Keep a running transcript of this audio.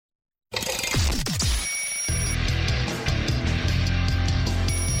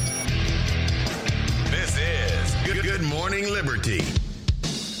Morning Liberty.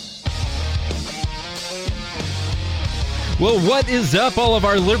 Well, what is up, all of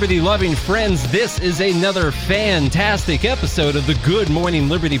our liberty-loving friends? This is another fantastic episode of the Good Morning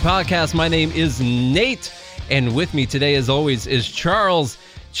Liberty podcast. My name is Nate, and with me today, as always, is Charles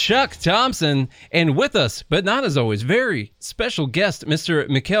Chuck Thompson, and with us, but not as always, very special guest, Mr.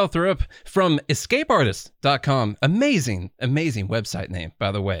 Mikhail Thrupp from escapeartist.com. Amazing website name,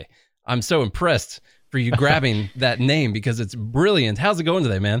 by the way. I'm so impressed for you grabbing that name because it's brilliant. How's it going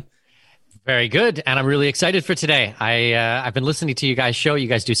today, man? Very good, and I'm really excited for today. I've been listening to you guys' show. You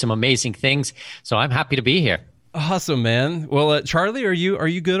guys do some amazing things, so I'm happy to be here. Awesome, man. Well, Charlie, are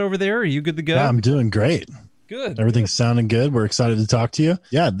you good over there? Are you good to go? Yeah, I'm doing great. Good. Everything's sounding good. We're excited to talk to you.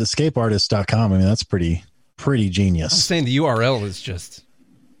 Yeah, the escapeartist.com. I mean, that's pretty genius. I'm saying the URL is just...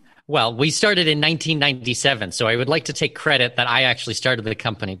 Well, we started in 1997, so I would like to take credit that I actually started the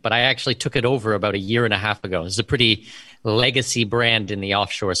company, but I actually took it over about a year and a half ago. It's a pretty legacy brand in the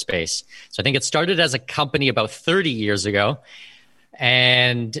offshore space. So I think it started as a company about 30 years ago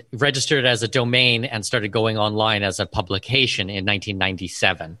and registered as a domain and started going online as a publication in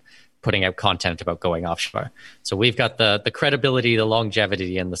 1997, putting out content about going offshore. So we've got the credibility, the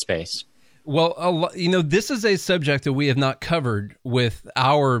longevity in the space. Well, this is a subject that we have not covered with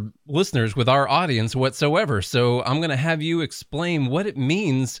our listeners, with our audience whatsoever. So I'm going to have you explain what it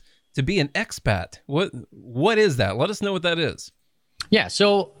means to be an expat. What is that? Let us know what that is. Yeah,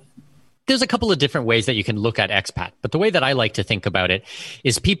 so there's a couple of different ways that you can look at expat, but the way that I like to think about it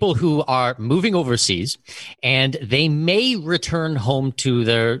is people who are moving overseas and they may return home to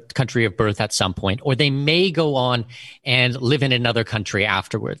their country of birth at some point, or they may go on and live in another country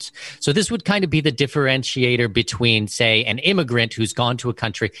afterwards. So this would kind of be the differentiator between, say, an immigrant who's gone to a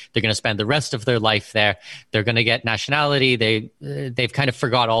country, they're going to spend the rest of their life there, they're going to get nationality, they've kind of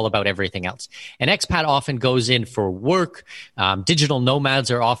forgot all about everything else. An expat often goes in for work. Digital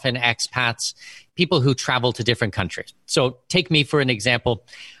nomads are often expats, people who travel to different countries. So take me for an example.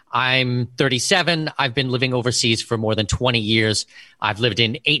 I'm 37. I've been living overseas for more than 20 years. I've lived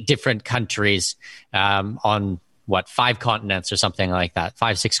in 8 different countries on 5 continents or something like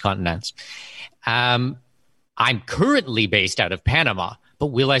that, 6 continents. I'm currently based out of Panama, but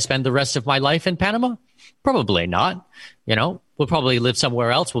will I spend the rest of my life in Panama? Probably not. We'll probably live somewhere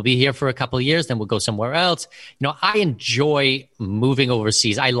else. We'll be here for a couple of years, then we'll go somewhere else. I enjoy moving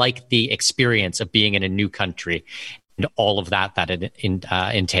overseas. I like the experience of being in a new country and all of that it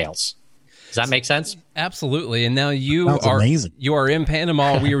entails. Does that make sense? Absolutely. And now you are in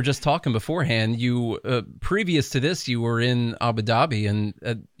Panama. We were just talking beforehand. You previous to this, you were in Abu Dhabi.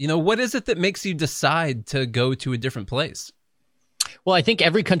 And what is it that makes you decide to go to a different place? Well, I think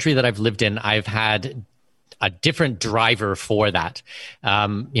every country that I've lived in, I've had a different driver for that.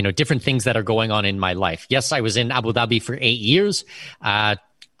 Different things that are going on in my life. Yes, I was in Abu Dhabi for 8 years. I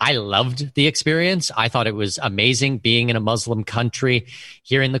loved the experience. I thought it was amazing being in a Muslim country,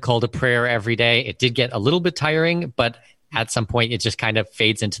 hearing the call to prayer every day. It did get a little bit tiring, but at some point it just kind of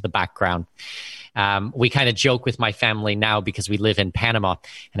fades into the background. We kind of joke with my family now because we live in Panama,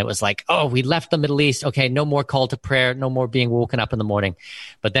 and it was like, oh, we left the Middle East. Okay, no more call to prayer, no more being woken up in the morning.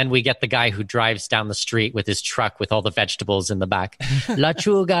 But then we get the guy who drives down the street with his truck with all the vegetables in the back.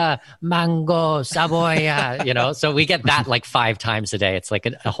 Lechuga, mango, saboya, so we get that like 5 times a day. It's like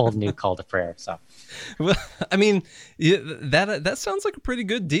a whole new call to prayer. So. Well, I mean, that sounds like a pretty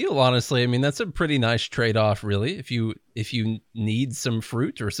good deal, honestly. I mean, that's a pretty nice trade-off, really. If you need some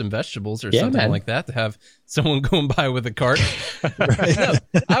fruit or some vegetables or something like that, to have someone going by with a cart. No,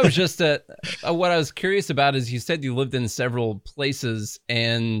 I was just what I was curious about is you said you lived in several places,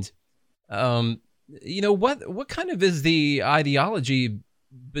 and what kind of is the ideology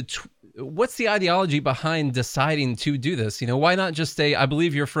what's the ideology behind deciding to do this? Why not just stay? I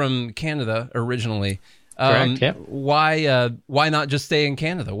believe you're from Canada originally. Correct, yeah. Why not just stay in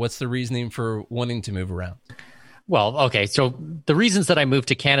Canada? What's the reasoning for wanting to move around? Well, okay. So the reasons that I moved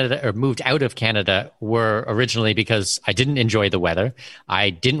to Canada or moved out of Canada were originally because I didn't enjoy the weather.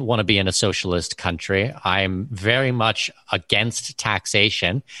 I didn't want to be in a socialist country. I'm very much against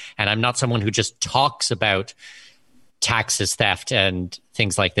taxation, and I'm not someone who just talks about taxes, theft, and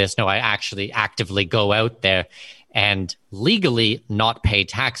things like this. No, I actually actively go out there and legally not pay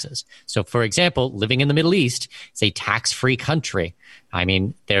taxes. So, for example, living in the Middle East, it's a tax-free country. I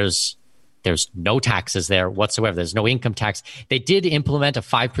mean, there's no taxes there whatsoever. There's no income tax. They did implement a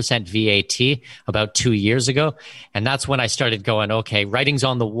 5% VAT about 2 years ago. And that's when I started going, okay, writing's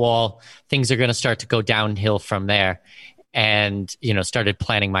on the wall. Things are going to start to go downhill from there. And, started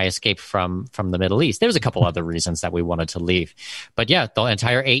planning my escape from the Middle East. There's a couple other reasons that we wanted to leave. But yeah, the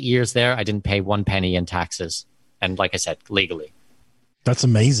entire 8 years there, I didn't pay 1 penny in taxes. And like I said, legally. That's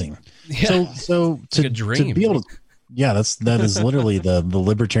amazing. Yeah. So a dream. to be able to, yeah, that is literally the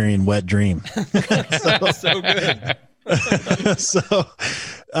libertarian wet dream. So good. So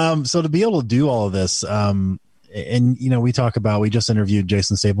to be able to do all of this, and we just interviewed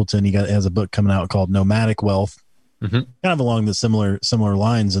Jason Stapleton. He has a book coming out called Nomadic Wealth, kind of along the similar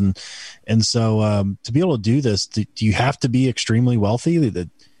lines. And so to be able to do this, do you have to be extremely wealthy? Do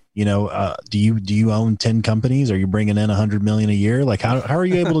you own 10 companies? Are you bringing in $100 million a year? Like how are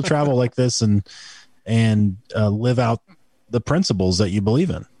you able to travel like this and live out the principles that you believe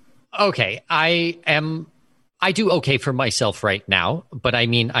in? Okay. I do okay for myself right now, but I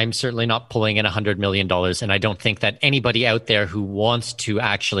mean, I'm certainly not pulling in $100 million. And I don't think that anybody out there who wants to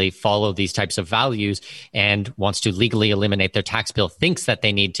actually follow these types of values and wants to legally eliminate their tax bill thinks that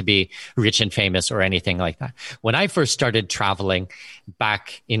they need to be rich and famous or anything like that. When I first started traveling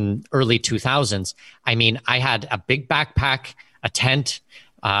back in early 2000s, I mean, I had a big backpack, a tent,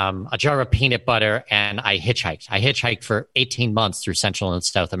 a jar of peanut butter, and I hitchhiked. I hitchhiked for 18 months through Central and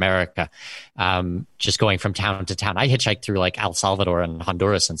South America, just going from town to town. I hitchhiked through like El Salvador and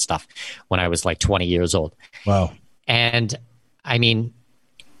Honduras and stuff when I was like 20 years old. Wow. And I mean,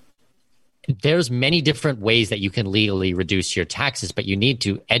 there's many different ways that you can legally reduce your taxes, but you need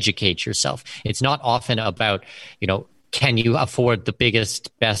to educate yourself. It's not often about, can you afford the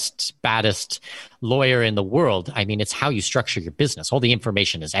biggest, best, baddest lawyer in the world? I mean, it's how you structure your business. All the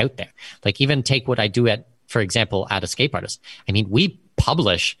information is out there. Like even take what I do for example, at Escape Artist. I mean, we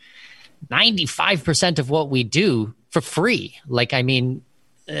publish 95% of what we do for free. Like, I mean,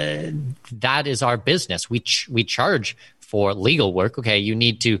 that is our business. We charge for legal work. Okay, you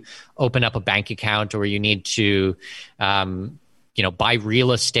need to open up a bank account, or you need to, buy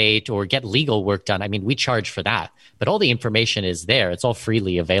real estate or get legal work done. I mean, we charge for that. But all the information is there. It's all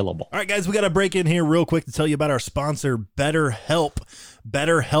freely available. All right, guys, we got to break in here real quick to tell you about our sponsor, BetterHelp.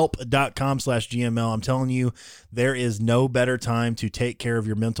 BetterHelp.com/GML. I'm telling you, there is no better time to take care of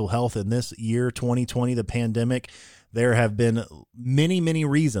your mental health in this year, 2020, the pandemic. There have been many, many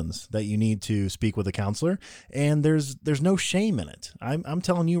reasons that you need to speak with a counselor, and there's no shame in it. I'm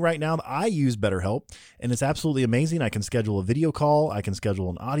telling you right now, I use BetterHelp, and it's absolutely amazing. I can schedule a video call, I can schedule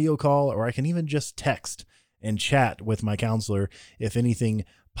an audio call, or I can even just text and chat with my counselor if anything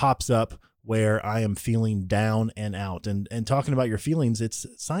pops up where I am feeling down and out. And talking about your feelings, it's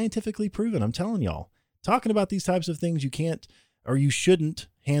scientifically proven. I'm telling y'all, talking about these types of things, you can't or you shouldn't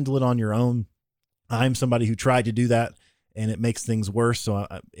handle it on your own. I'm somebody who tried to do that, and it makes things worse. So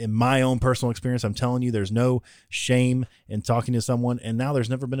in my own personal experience, I'm telling you, there's no shame in talking to someone, and now there's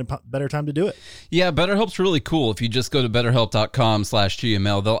never been a better time to do it. Yeah, BetterHelp's really cool. If you just go to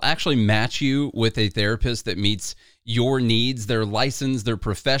BetterHelp.com/GML, they'll actually match you with a therapist that meets your needs. They're licensed, they're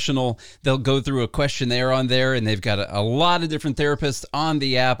professional. They'll go through a questionnaire on there, and they've got a lot of different therapists on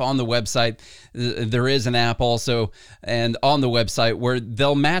the app, on the website. There is an app also, and on the website, where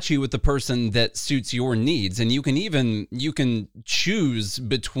they'll match you with the person that suits your needs. And you can choose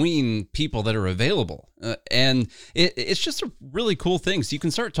between people that are available. And it's just a really cool thing. So you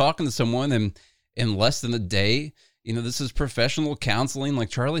can start talking to someone in less than a day. This is professional counseling.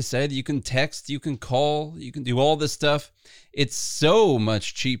 Like Charlie said, you can text, you can call, you can do all this stuff. It's so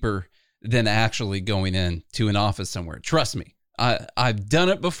much cheaper than actually going in to an office somewhere. Trust me, I've done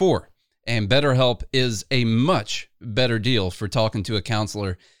it before, and BetterHelp is a much better deal for talking to a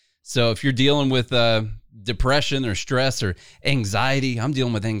counselor. So if you're dealing with depression or stress or anxiety, I'm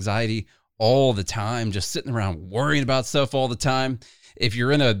dealing with anxiety all the time, just sitting around worrying about stuff all the time. If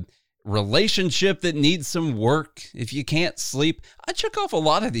you're in a relationship that needs some work, if you can't sleep, I check off a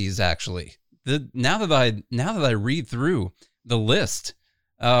lot of these actually. Now that I read through the list,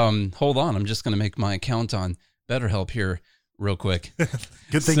 hold on, I'm just going to make my account on BetterHelp here real quick.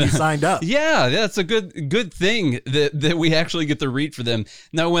 Good thing you signed up. Yeah, that's a good thing that we actually get to read for them.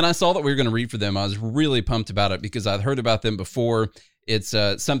 Now, when I saw that we were going to read for them, I was really pumped about it because I'd heard about them before. It's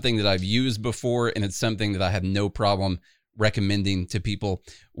something that I've used before, and it's something that I have no problem recommending to people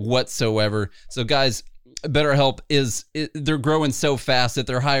whatsoever. So guys, BetterHelp they're growing so fast that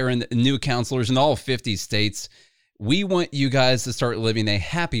they're hiring new counselors in all 50 states. We want you guys to start living a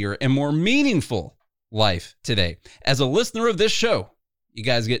happier and more meaningful life today. As a listener of this show, you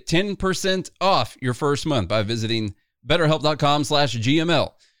guys get 10% off your first month by visiting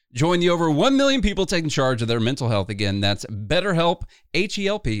BetterHelp.com/GML. Join the over 1 million people taking charge of their mental health. Again, that's BetterHelp,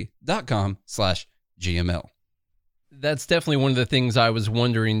 HELP.com/GML. That's definitely one of the things I was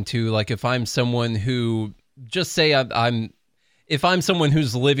wondering too. Like if I'm someone who, just say if I'm someone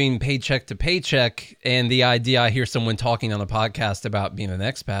who's living paycheck to paycheck, and the idea I hear someone talking on a podcast about being an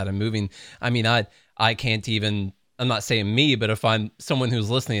expat and moving, I mean, I I can't even, I'm not saying me, but if I'm someone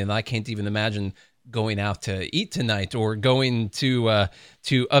who's listening and I can't even imagine going out to eat tonight or going to up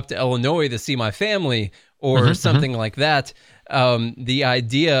to Illinois to see my family or something like that. The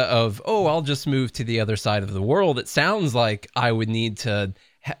idea of, I'll just move to the other side of the world. It sounds like I would need to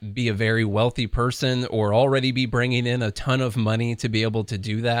be a very wealthy person or already be bringing in a ton of money to be able to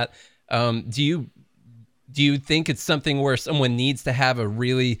do that. Do you think it's something where someone needs to have a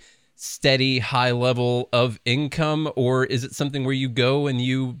really steady high level of income, or is it something where you go and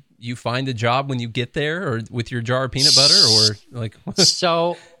you find a job when you get there, or with your jar of peanut butter, or like?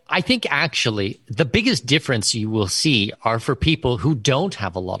 So I think actually the biggest difference you will see are for people who don't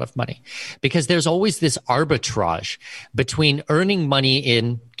have a lot of money, because there's always this arbitrage between earning money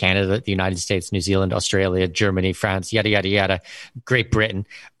in Canada, the United States, New Zealand, Australia, Germany, France, yada, yada, yada, Great Britain,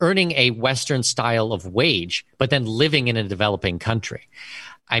 earning a Western style of wage, but then living in a developing country.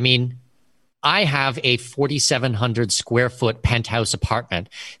 I mean, I have a 4,700 square foot penthouse apartment.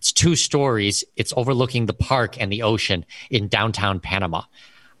 It's 2 stories. It's overlooking the park and the ocean in downtown Panama.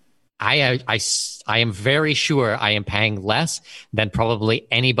 I am very sure I am paying less than probably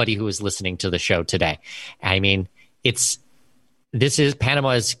anybody who is listening to the show today. I mean, Panama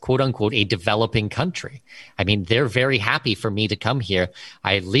is quote unquote a developing country. I mean, they're very happy for me to come here.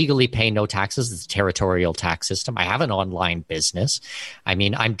 I legally pay no taxes. It's a territorial tax system. I have an online business. I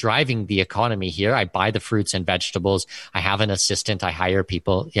mean, I'm driving the economy here. I buy the fruits and vegetables. I have an assistant. I hire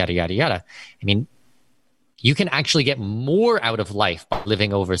people, yada, yada, yada. I mean, you can actually get more out of life by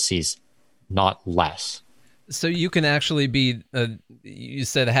living overseas, not less. So you can actually be, you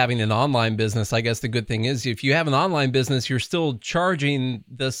said having an online business. I guess the good thing is if you have an online business, you're still charging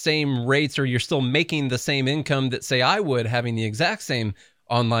the same rates, or you're still making the same income that, say, I would, having the exact same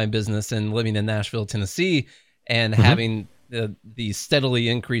online business and living in Nashville, Tennessee, and having the steadily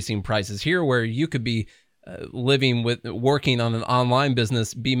increasing prices here, where you could be working on an online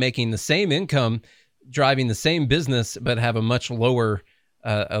business, be making the same income, driving the same business, but have a much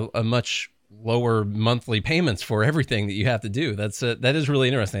lower monthly payments for everything that you have to do. That is really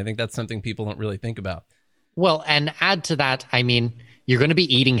interesting. I think that's something people don't really think about. Well, and add to that, I mean, you're going to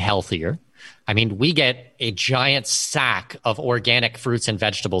be eating healthier. I mean, we get a giant sack of organic fruits and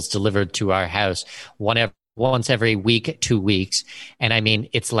vegetables delivered to our house once every week, 2 weeks. And I mean,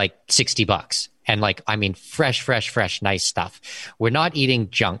 it's like $60. And fresh, nice stuff. We're not eating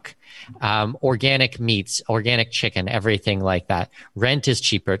junk. Organic meats, organic chicken, everything like that. Rent is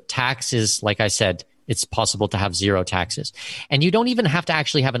cheaper. Taxes, like I said, it's possible to have 0 taxes. And you don't even have to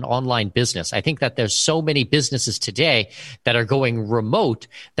actually have an online business. I think that there's so many businesses today that are going remote,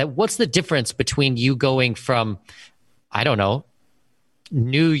 that what's the difference between you going from, I don't know,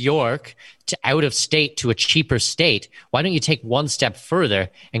 New York to out of state to a cheaper state? Why don't you take one step further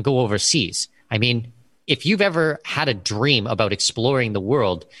and go overseas? I mean, if you've ever had a dream about exploring the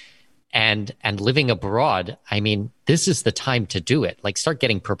world and living abroad, I mean, this is the time to do it. Like, start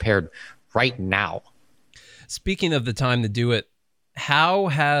getting prepared right now. Speaking of the time to do it, how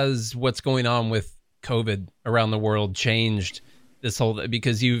has what's going on with COVID around the world changed this whole,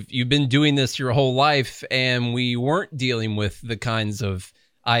 because you've been doing this your whole life, and we weren't dealing with the kinds of,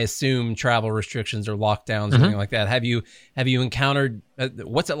 I assume, travel restrictions or lockdowns or anything like that. Have you encountered,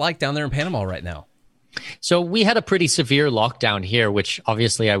 what's it like down there in Panama right now? So we had a pretty severe lockdown here, which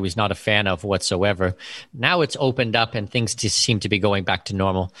obviously I was not a fan of whatsoever. Now it's opened up and things just seem to be going back to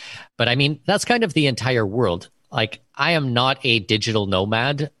normal. But I mean, that's kind of the entire world. Like, I am not a digital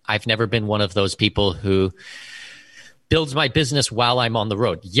nomad. I've never been one of those people who builds my business while I'm on the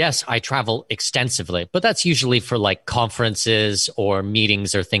road. Yes, I travel extensively, but that's usually for like conferences or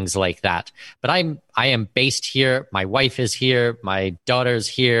meetings or things like that. But I am based here. My wife is here. My daughter's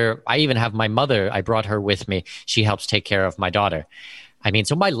here. I even have my mother. I brought her with me. She helps take care of my daughter. I mean,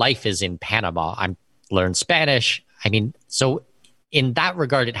 so my life is in Panama. I'm learned Spanish. I mean, so in that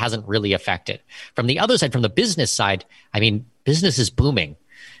regard, it hasn't really affected. From the other side, from the business side, I mean, business is booming.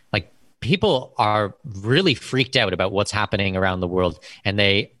 People are really freaked out about what's happening around the world, and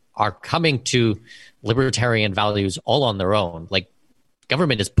they are coming to libertarian values all on their own. Like,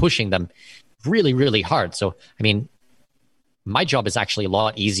 government is pushing them really, really hard. So, I mean, my job is actually a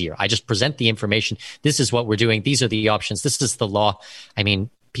lot easier. I just present the information. This is what we're doing. These are the options. This is the law. I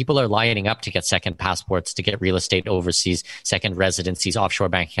mean, people are lining up to get second passports, to get real estate overseas, second residencies, offshore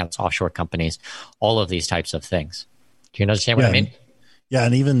bank accounts, offshore companies, all of these types of things. Do you understand what I mean? Yeah,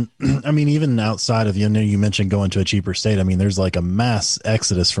 and even outside of, you mentioned going to a cheaper state. I mean, there's like a mass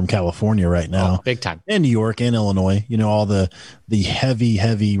exodus from California right now, big time, and New York and Illinois. All the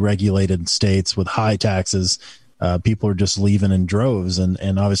heavy regulated states with high taxes. people are just leaving in droves,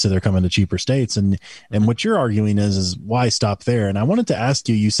 and obviously they're coming to cheaper states. And what you're arguing is why stop there? And I wanted to ask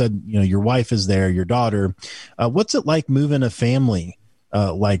you, you said, your wife is there, your daughter, what's it like moving a family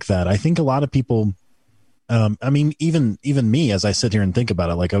like that? I think a lot of people, even me, as I sit here and think about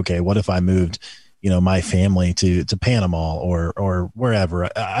it, like, okay, what if I moved, my family to Panama or wherever?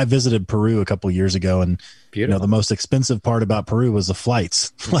 I visited Peru a couple of years ago, and the most expensive part about Peru was the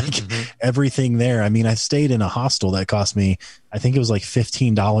flights, like everything there. I mean, I stayed in a hostel that cost me, I think it was like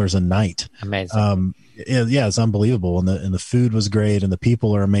 $15 a night. Amazing. Yeah, it's unbelievable. And the food was great, and the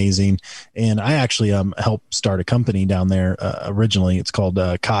people are amazing. And I actually helped start a company down there originally. It's called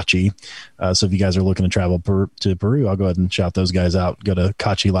Kachi. So if you guys are looking to travel to Peru, I'll go ahead and shout those guys out. Go to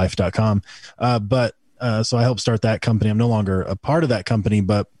kachilife.com. So I helped start that company. I'm no longer a part of that company,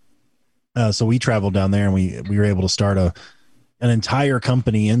 but so we traveled down there, and we were able to start an entire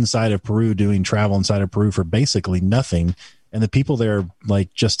company inside of Peru, doing travel inside of Peru for basically nothing. And the people there are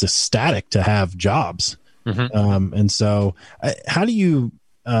like just ecstatic to have jobs. And so how do you,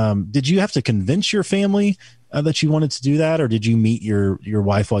 did you have to convince your family that you wanted to do that? Or did you meet your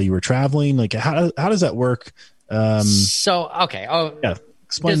wife while you were traveling? Like, how does that work? Okay. Yeah.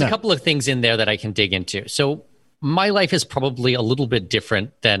 Explain There's that. a couple of things in there that I can dig into. So my life is probably a little bit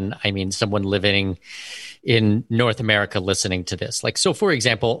different than, someone living in North America listening to this. Like, so for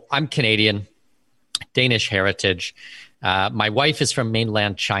example, I'm Canadian, Danish heritage. My wife is from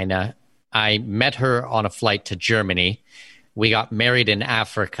mainland China. I met her on a flight to Germany. We got married in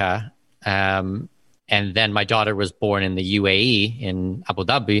Africa. And then my daughter was born in the UAE in Abu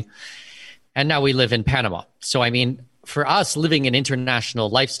Dhabi. And now we live in Panama. So, for us, living an international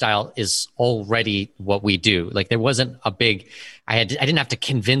lifestyle is already what we do. Like, there wasn't a big, I didn't have to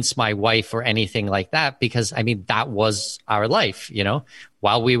convince my wife or anything like that, because that was our life,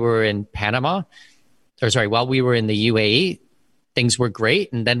 while we were in while we were in the UAE, things were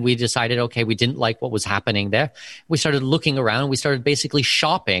great. And then we decided, okay, we didn't like what was happening there. We started looking around. We started basically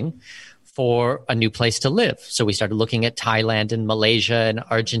shopping for a new place to live. So we started looking at Thailand and Malaysia and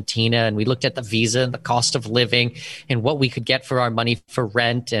Argentina, and we looked at the visa and the cost of living and what we could get for our money for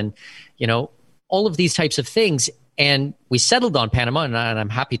rent and, all of these types of things. And we settled on Panama, and I'm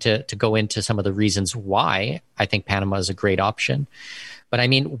happy to go into some of the reasons why I think Panama is a great option. But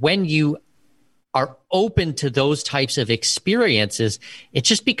when you are open to those types of experiences, it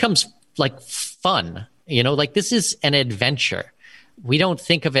just becomes like fun, like this is an adventure. We don't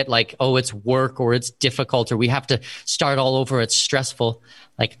think of it like, oh, it's work or it's difficult or we have to start all over. It's stressful.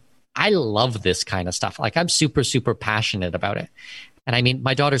 Like, I love this kind of stuff. Like, I'm super, super passionate about it. And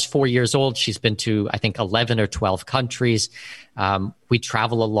my daughter's 4 years old. She's been to, I think, 11 or 12 countries. We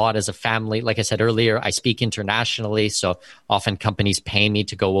travel a lot as a family. Like I said earlier, I speak internationally. So often companies pay me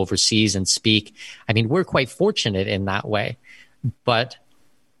to go overseas and speak. We're quite fortunate in that way. But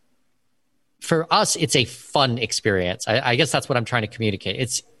for us, it's a fun experience. I guess that's what I'm trying to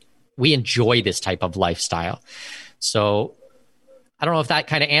communicate. We enjoy this type of lifestyle. So I don't know if that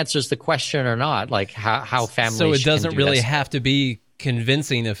kind of answers the question or not, like how families. So it doesn't really have to be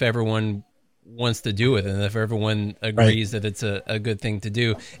convincing if everyone wants to do it and if everyone agrees that it's a good thing to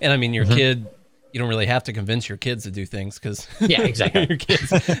do. And your kid, you don't really have to convince your kids to do things because yeah, exactly. your kids.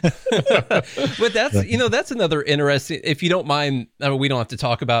 But that's another interesting, if you don't mind, we don't have to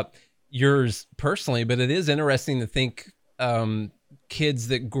talk about yours personally, but it is interesting to think kids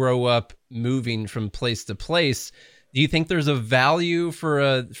that grow up moving from place to place. Do you think there's a value for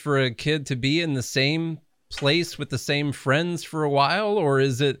a kid to be in the same place with the same friends for a while, or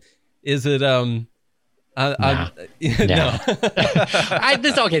is it no. This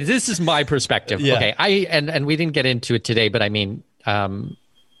is my perspective. Yeah. Okay. And we didn't get into it today, but I've been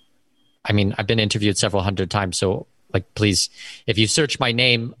interviewed several hundred times. So like, please, if you search my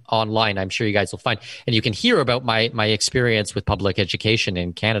name online, I'm sure you guys will find, and you can hear about my experience with public education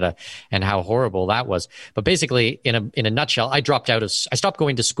in Canada and how horrible that was. But basically, in a nutshell, I stopped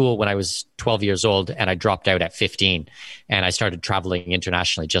going to school when I was 12 years old, and I dropped out at 15, and I started traveling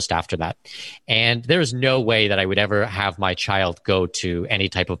internationally just after that. And there's no way that I would ever have my child go to any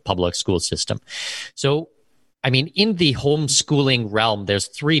type of public school system. So in the homeschooling realm, there's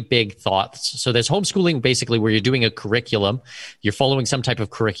three big thoughts. So there's homeschooling, basically, where you're doing a curriculum, you're following some type of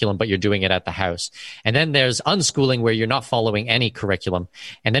curriculum, but you're doing it at the house. And then there's unschooling, where you're not following any curriculum.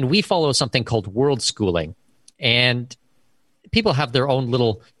 And then we follow something called world schooling. And people have their own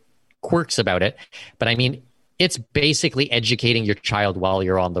little quirks about it. But it's basically educating your child while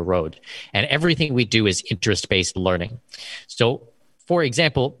you're on the road. And everything we do is interest-based learning. So for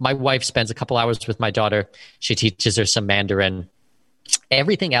example, my wife spends a couple hours with my daughter. She teaches her some Mandarin.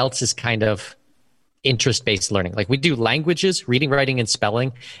 Everything else is kind of interest-based learning. Like we do languages, reading, writing, and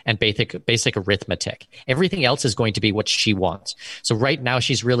spelling, and basic arithmetic. Everything else is going to be what she wants. So right now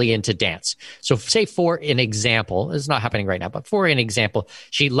she's really into dance. So say for an example, it's not happening right now, but for an example,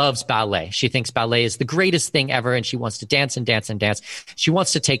 she loves ballet. She thinks ballet is the greatest thing ever, and she wants to dance and dance and dance. She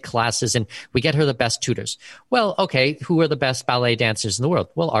wants to take classes, and we get her the best tutors. Well, okay, who are the best ballet dancers in the world?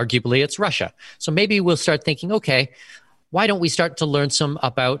 Well, arguably it's Russia. So maybe we'll start thinking, okay, why don't we start to learn some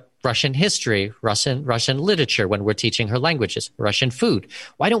about Russian history, Russian literature when we're teaching her languages, Russian food?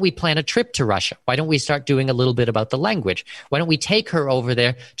 Why don't we plan a trip to Russia? Why don't we start doing a little bit about the language? Why don't we take her over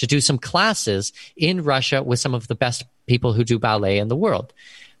there to do some classes in Russia with some of the best people who do ballet in the world?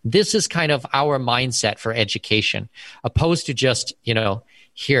 This is kind of our mindset for education, opposed to just,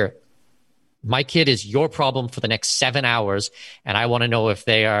 here, my kid is your problem for the next 7 hours, and I want to know if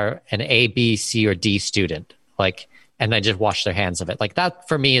they are an A, B, C, or D student. And then just wash their hands of it. Like that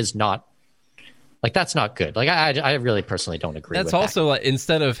for me is not, like that's not good. Like I really personally don't agree with that. That's also like,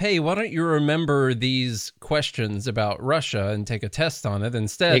 instead of, hey, why don't you remember these questions about Russia and take a test on it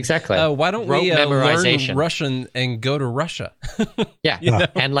instead? Exactly. Why don't we learn Russian and go to Russia? Yeah.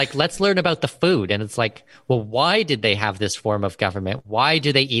 And like, let's learn about the food. And it's like, well, why did they have this form of government? Why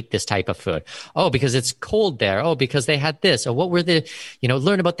do they eat this type of food? Oh, because it's cold there. Oh, because they had this. Or what were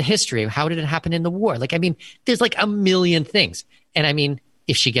learn about the history. How did it happen in the war? Like, I mean, there's like a million things. And I mean,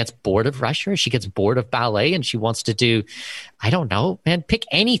 if she gets bored of Russia, or she gets bored of ballet and she wants to do, I don't know, man, pick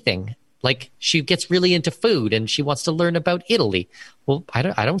anything. Like she gets really into food and she wants to learn about Italy. Well, I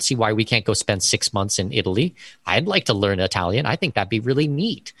don't see why we can't go spend 6 months in Italy. I'd like to learn Italian. I think that'd be really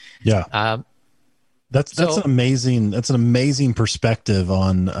neat. Yeah. That's an amazing perspective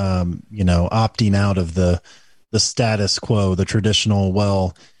on, opting out of the status quo, the traditional,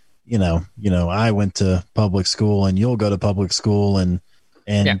 well, I went to public school and you'll go to public school and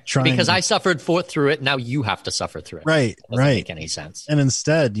because I suffered through it. Now you have to suffer through it. Right. It doesn't make any sense. And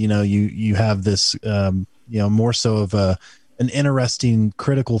instead, you have this, more so of an interesting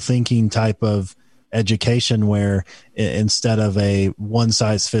critical thinking type of education where instead of a one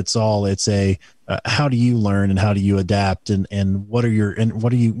size fits all, it's a how do you learn and how do you adapt and what are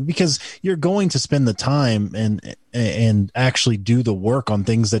you, because you're going to spend the time and actually do the work on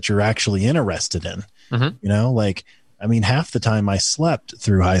things that you're actually interested in. Mm-hmm. Half the time I slept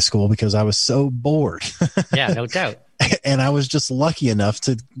through high school because I was so bored. Yeah, no doubt. And I was just lucky enough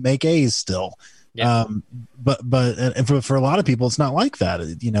to make A's still. Yeah. But for a lot of people, it's not like that.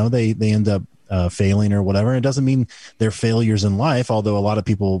 They end up failing or whatever. It doesn't mean they're failures in life, although a lot of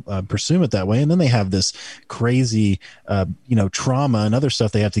people pursue it that way. And then they have this crazy, trauma and other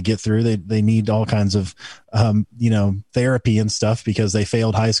stuff they have to get through. They need all kinds of, therapy and stuff because they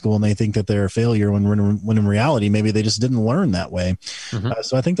failed high school and they think that they're a failure when in reality, maybe they just didn't learn that way. Mm-hmm.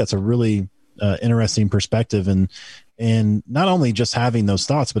 So I think that's a really interesting perspective and not only just having those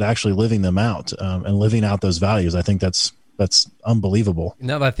thoughts, but actually living them out and living out those values. I think that's unbelievable.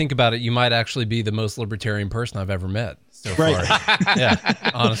 Now that I think about it, you might actually be the most libertarian person I've ever met so far.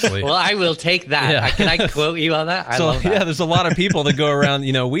 Yeah, honestly. Well, I will take that. Yeah. Can I quote you on that? I love that. Yeah, there's a lot of people that go around,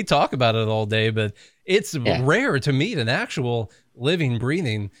 we talk about it all day, but it's rare to meet an actual living,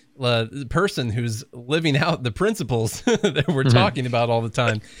 breathing person who's living out the principles that we're talking about all the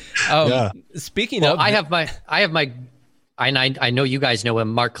time. Speaking of... I have my and I know you guys know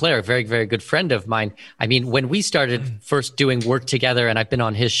him, Mark Claire, a very, very good friend of mine. I mean, when we started first doing work together, and I've been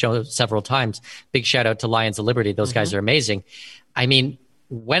on his show several times, big shout out to Lions of Liberty. Those guys are amazing. I mean,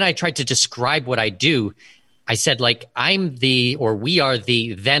 when I tried to describe what I do, I said, like, we are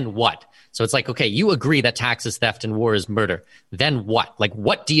the then what? So it's like, okay, you agree that taxes, theft, and war is murder. Then what? Like,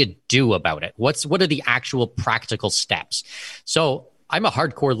 what do you do about it? What are the actual practical steps? So I'm a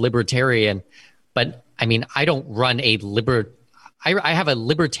hardcore libertarian, but I mean, I don't run I have a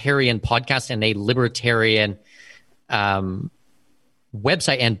libertarian podcast and a libertarian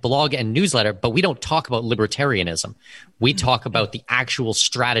website and blog and newsletter, but we don't talk about libertarianism. We talk about the actual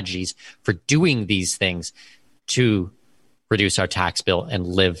strategies for doing these things to reduce our tax bill and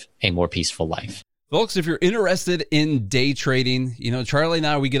live a more peaceful life. Folks, if you're interested in day trading, Charlie and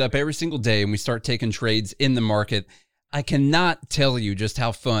I, we get up every single day and we start taking trades in the market. I cannot tell you just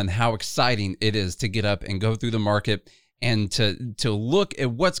how fun, how exciting it is to get up and go through the market and to look at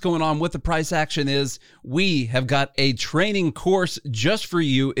what's going on, what the price action is. We have got a training course just for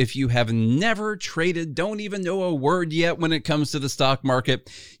you. If you have never traded, don't even know a word yet when it comes to the stock market,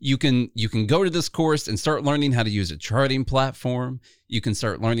 you can go to this course and start learning how to use a charting platform. You can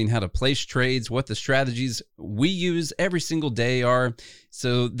start learning how to place trades, what the strategies we use every single day are.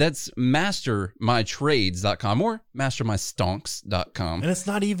 So that's mastermytrades.com or mastermystonks.com. And it's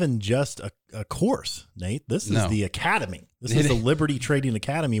not even just a course, Nate. This is the academy. This is the Liberty Trading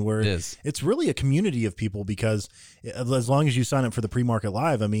Academy, where it's really a community of people, because as long as you sign up for the Pre-Market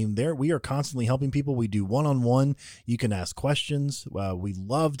Live, I mean, we are constantly helping people. We do one-on-one. You can ask questions. We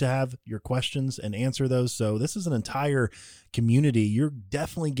love to have your questions and answer those. So this is an entire community. You're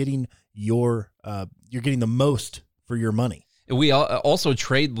definitely getting you're getting the most for your money. We also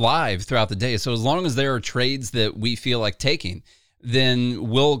trade live throughout the day. So as long as there are trades that we feel like taking, then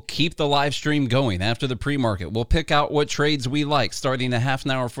we'll keep the live stream going after the pre-market. We'll pick out what trades we like starting a half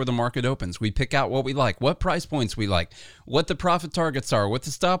an hour before the market opens. We pick out what we like, what price points we like, what the profit targets are, what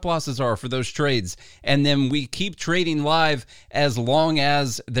the stop losses are for those trades. And then we keep trading live as long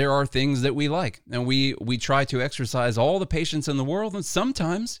as there are things that we like. And we try to exercise all the patience in the world. And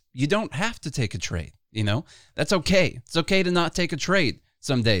sometimes you don't have to take a trade. You know, that's okay. It's okay to not take a trade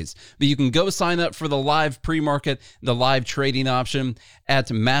some days, but you can go sign up for the live pre-market, the live trading option at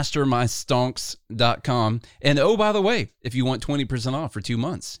mastermystonks.com. And oh, by the way, if you want 20% off for 2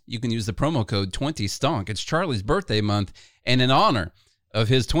 months, you can use the promo code 20STONK. It's Charlie's birthday month, and in honor of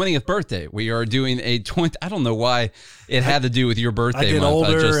his 20th birthday, we are doing a 20. I don't know why it had to do with your birthday. I get month.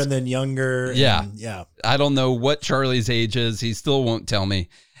 older and then younger. Yeah. Yeah. I don't know what Charlie's age is. He still won't tell me.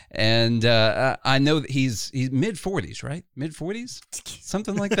 And I know that he's mid-40s, right? Mid-40s?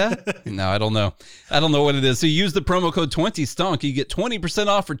 Something like that? No, I don't know. I don't know what it is. So use the promo code 20STONK. You get 20%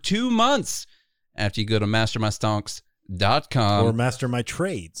 off for 2 months after you go to mastermystonks.com. Or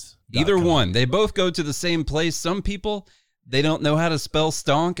mastermytrades. Either one. They both go to the same place. Some people, they don't know how to spell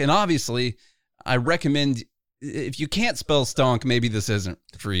stonk. And obviously, I recommend, if you can't spell stonk, maybe this isn't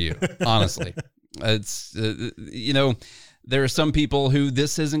for you, honestly. It's, there are some people who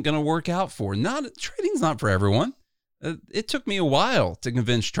this isn't going to work out for. Trading's not for everyone. It took me a while to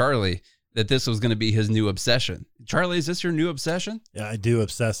convince Charlie that this was going to be his new obsession. Charlie, is this your new obsession? Yeah, I do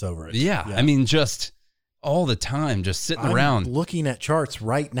obsess over it. Yeah. I mean, just all the time, just sitting around. Looking at charts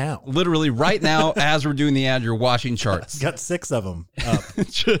right now. Literally right now, as we're doing the ad, you're watching charts. Got 6 of them up.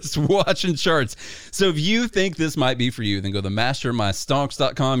 Just watching charts. So if you think this might be for you, then go to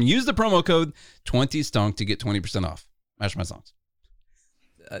mastermystonks.com. Use the promo code 20STONK to get 20% off. Master My Songs.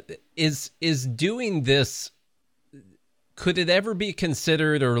 Is doing this, could it ever be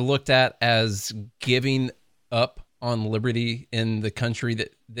considered or looked at as giving up on liberty in the country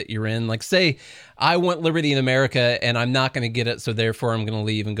that you're in? Like, say, I want liberty in America and I'm not going to get it, so therefore I'm going to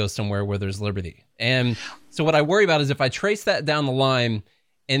leave and go somewhere where there's liberty. And so what I worry about is if I trace that down the line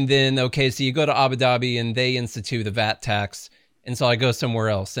and then, okay, so you go to Abu Dhabi and they institute a VAT tax, and so I go somewhere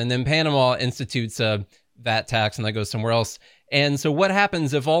else. And then Panama institutes a VAT tax and I go somewhere else. And so what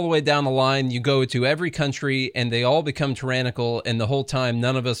happens if all the way down the line you go to every country and they all become tyrannical, and the whole time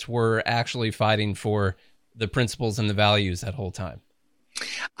none of us were actually fighting for the principles and the values that whole time?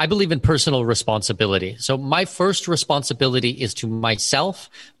 I believe in personal responsibility. So my first responsibility is to myself,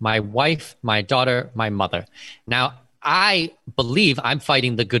 my wife, my daughter, my mother. Now, I believe I'm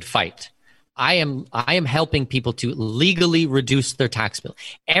fighting the good fight. I am helping people to legally reduce their tax bill.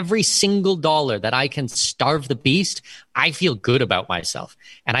 Every single dollar that I can starve the beast, I feel good about myself.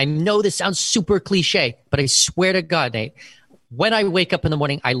 And I know this sounds super cliche, but I swear to God, Nate, when I wake up in the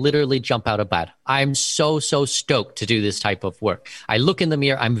morning, I literally jump out of bed. I'm so stoked to do this type of work. I look in the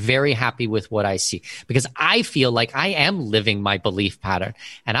mirror. I'm very happy with what I see because I feel like I am living my belief pattern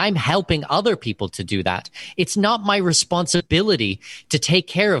and I'm helping other people to do that. It's not my responsibility to take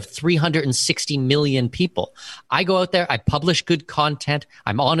care of 360 million people. I go out there. I publish good content.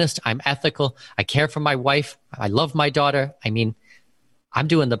 I'm honest. I'm ethical. I care for my wife. I love my daughter. I mean, I'm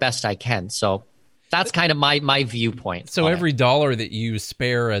doing the best I can. So that's kind of my viewpoint. So every dollar that you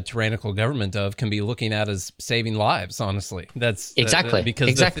spare a tyrannical government of can be looking at as saving lives, honestly. That's exactly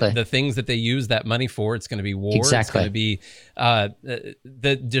because the things that they use that money for, it's going to be war. Exactly. It's going to be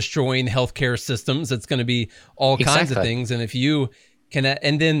the destroying healthcare systems. It's going to be all kinds of things. And if you can,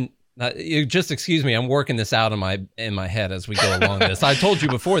 and then you just excuse me, I'm working this out in my head as we go along this. I told you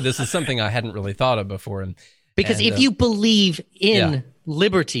before, this is something I hadn't really thought of before. Because if you believe in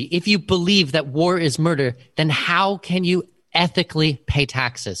liberty, if you believe that war is murder, then how can you ethically pay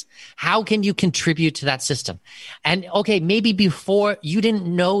taxes? How can you contribute to that system? And okay, maybe before you didn't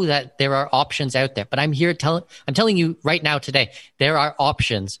know that there are options out there, but I'm telling you right now today, there are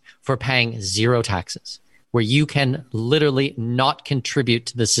options for paying zero taxes where you can literally not contribute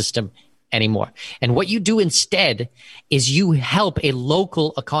to the system anymore. And what you do instead is you help a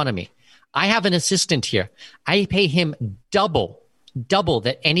local economy. I have an assistant here. I pay him double double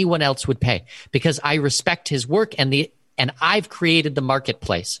that anyone else would pay because I respect his work and I've created the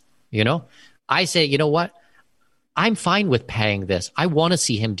marketplace. You know, I say, you know what? I'm fine with paying this. I want to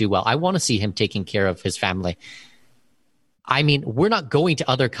see him do well. I want to see him taking care of his family. I mean, we're not going to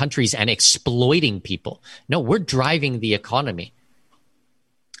other countries and exploiting people. No, we're driving the economy.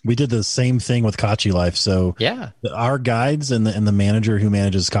 We did the same thing with Kachi Life. So yeah, our guides and the manager who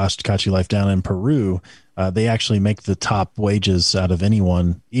manages Kachi Life down in Peru, they actually make the top wages out of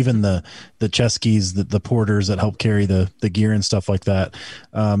anyone, even the Cheskis, the porters that help carry the gear and stuff like that.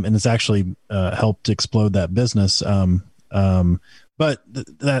 And it's actually helped explode that business. But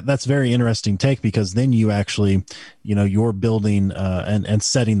that's very interesting take, because then you actually, you know, you're building and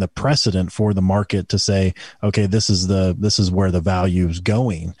setting the precedent for the market to say, okay, this is where the value is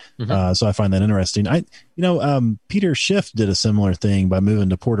going. Mm-hmm. So I find that interesting. Peter Schiff did a similar thing by moving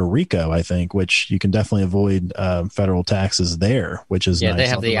to Puerto Rico, I think, which you can definitely avoid federal taxes there, which is nice. They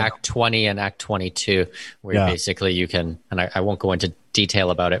have the Act 20 and Act 22, where basically you can, and I won't go into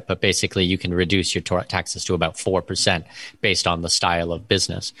detail about it, but basically you can reduce your taxes to about 4% based on the style of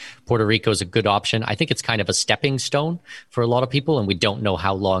business. Puerto Rico is a good option. I think it's kind of a stepping stone for a lot of people, and we don't know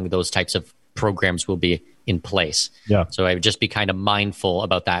how long those types of programs will be in place. Yeah. So I would just be kind of mindful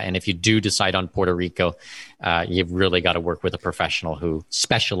about that. And if you do decide on Puerto Rico, you've really got to work with a professional who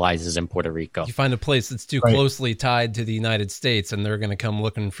specializes in Puerto Rico. You find a place that's too closely tied to the United States, and they're going to come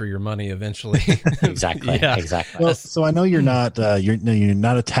looking for your money eventually. Exactly. Yeah. Exactly. Well, so I know you're not you're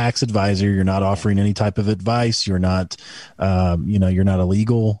not a tax advisor. You're not offering any type of advice. You're not you're not a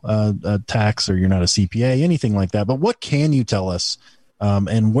legal tax, or you're not a CPA, anything like that. But what can you tell us?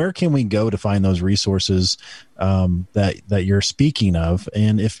 And where can we go to find those resources that you're speaking of?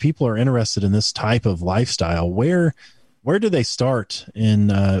 And if people are interested in this type of lifestyle, where do they start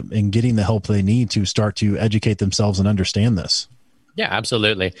in getting the help they need to start to educate themselves and understand this? Yeah,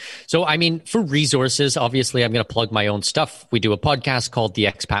 absolutely. So, I mean, for resources, obviously, I'm going to plug my own stuff. We do a podcast called The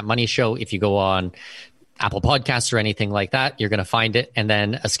Expat Money Show. If you go on Apple Podcasts or anything like that, you're going to find it. And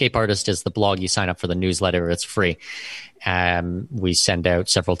then Escape Artist is the blog. You sign up for the newsletter. It's free. We send out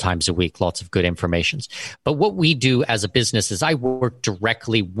several times a week, lots of good information. But what we do as a business is I work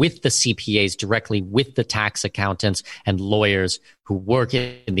directly with the CPAs, directly with the tax accountants and lawyers who work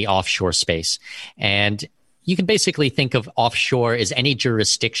in the offshore space. And you can basically think of offshore as any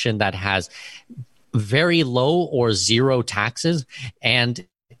jurisdiction that has very low or zero taxes and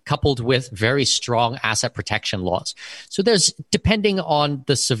coupled with very strong asset protection laws. So there's, depending on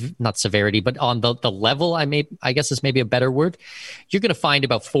the, not severity, but on the level, I guess is maybe a better word, you're going to find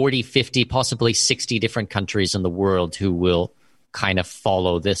about 40, 50, possibly 60 different countries in the world who will kind of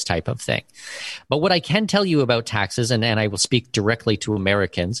follow this type of thing. But what I can tell you about taxes, and I will speak directly to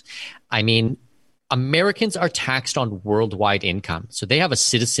Americans, I mean, Americans are taxed on worldwide income. So they have a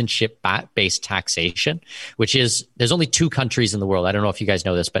citizenship-based taxation, which is, there's only 2 countries in the world. I don't know if you guys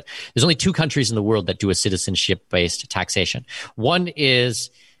know this, but there's only 2 countries in the world that do a citizenship-based taxation. One is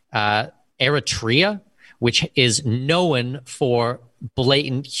Eritrea, which is known for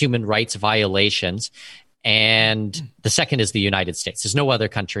blatant human rights violations. And the second is the United States. There's no other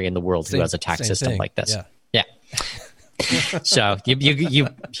country in the world who has a tax system like this. Yeah. So you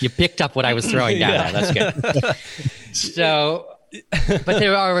picked up what I was throwing down. Yeah. That's good. So, but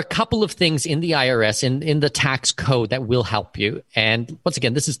there are a couple of things in the IRS, in the tax code, that will help you. And once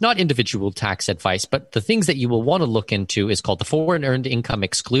again, this is not individual tax advice, but the things that you will want to look into is called the foreign earned income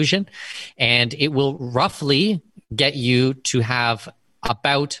exclusion. And it will roughly get you to have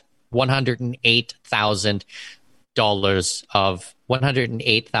about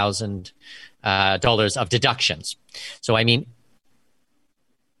 $108,000 of deductions. So, I mean,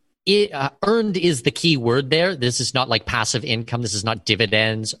 earned is the key word there. This is not like passive income. This is not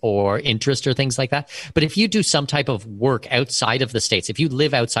dividends or interest or things like that. But if you do some type of work outside of the States, if you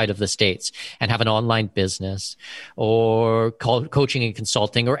live outside of the States and have an online business or coaching and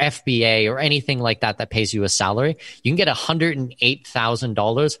consulting or FBA or anything like that pays you a salary, you can get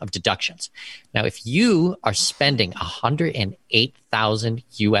 $108,000 of deductions. Now, if you are spending $108,000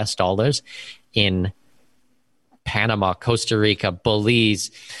 US dollars in Panama, Costa Rica, Belize,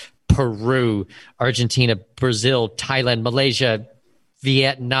 Peru, Argentina, Brazil, Thailand, Malaysia,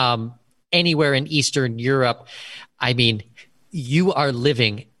 Vietnam, anywhere in Eastern Europe, I mean, you are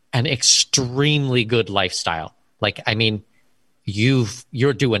living an extremely good lifestyle. Like, I mean,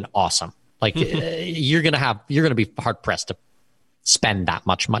 you're doing awesome. Like, you're going to be hard pressed to spend that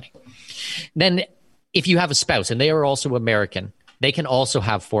much money. Then if you have a spouse and they are also American, they can also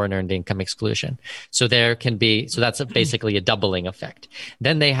have foreign earned income exclusion. So that's basically a doubling effect.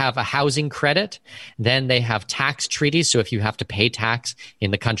 Then they have a housing credit. Then they have tax treaties. So if you have to pay tax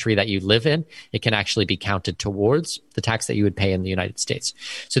in the country that you live in, it can actually be counted towards the tax that you would pay in the United States.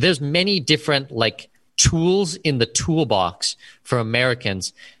 So there's many different tools in the toolbox for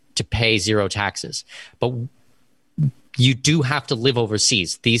Americans to pay zero taxes. But you do have to live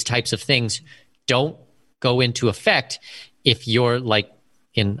overseas. These types of things don't go into effect if you're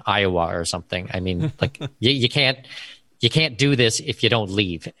in Iowa or something. I mean, you can't do this if you don't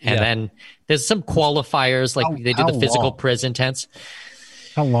leave. And then there's some qualifiers, they do the physical present tense.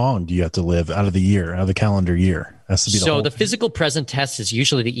 How long do you have to live out of the calendar year? Has to be the physical present test is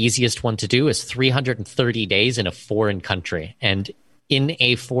usually the easiest one to do, is 330 days in a foreign country. And in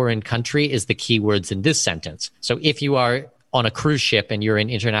a foreign country is the key words in this sentence. So if you are on a cruise ship and you're in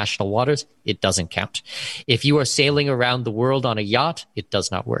international waters, it doesn't count. If you are sailing around the world on a yacht, it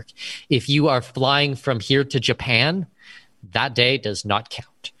does not work. If you are flying from here to Japan, that day does not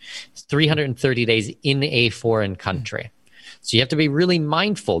count. It's 330 days in a foreign country. So you have to be really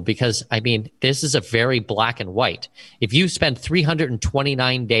mindful because, I mean, this is a very black and white. If you spend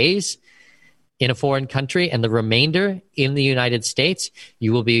 329 days in a foreign country and the remainder in the United States,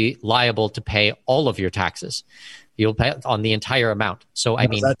 you will be liable to pay all of your taxes. You'll pay on the entire amount. So, I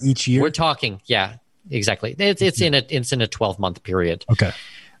mean, is that each year? We're talking, yeah, exactly. It's in a 12-month period. Okay.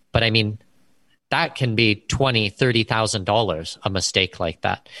 But I mean, that can be $20,000, $30,000, a mistake like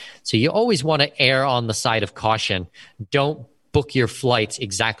that. So you always want to err on the side of caution. Don't book your flights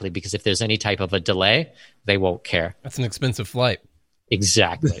exactly, because if there's any type of a delay, they won't care. That's an expensive flight.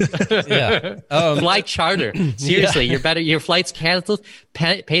 Exactly. Yeah. Fly charter. Seriously, you're better. Your flight's canceled.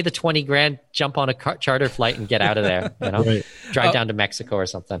 Pay the $20,000, jump on a charter flight, and get out of there. You know, Right. Drive down to Mexico or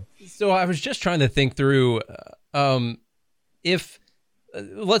something. So I was just trying to think through if,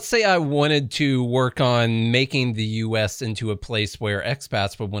 let's say, I wanted to work on making the U.S. into a place where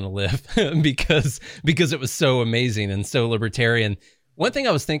expats would want to live because it was so amazing and so libertarian. One thing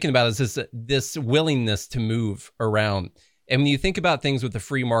I was thinking about is this willingness to move around. And when you think about things with the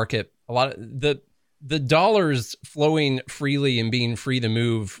free market, a lot of the dollars flowing freely and being free to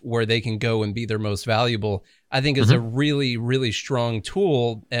move where they can go and be their most valuable, I think is a really, really strong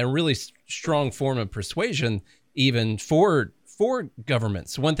tool and a really strong form of persuasion, even for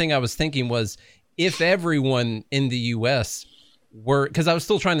governments. One thing I was thinking was, if everyone in the U.S. were, because I was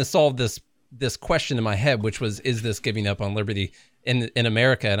still trying to solve this question in my head, which was, is this giving up on liberty in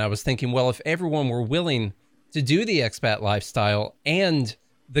America? And I was thinking, well, if everyone were willing to do the expat lifestyle and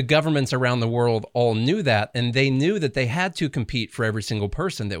the governments around the world all knew that, and they knew that they had to compete for every single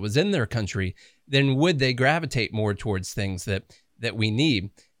person that was in their country, then would they gravitate more towards things that we need?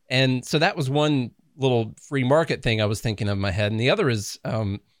 And so that was one little free market thing I was thinking of in my head. And the other is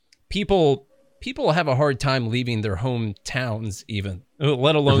people have a hard time leaving their hometowns, even,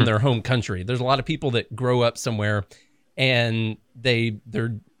 let alone their home country. There's a lot of people that grow up somewhere and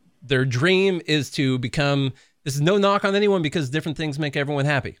their dream is to become, this is no knock on anyone because different things make everyone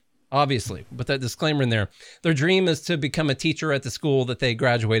happy, obviously, but that disclaimer in there, their dream is to become a teacher at the school that they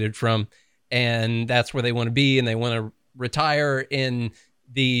graduated from, and that's where they want to be, and they want to retire in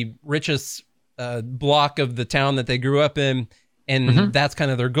the richest block of the town that they grew up in, and that's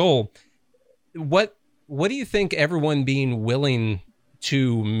kind of their goal. What do you think everyone being willing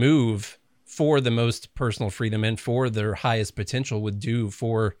to move for the most personal freedom and for their highest potential would do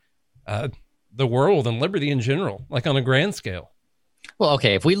for the world and liberty in general, like on a grand scale? Well,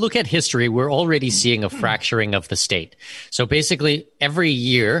 okay, if we look at history, we're already seeing a fracturing of the state. So basically, every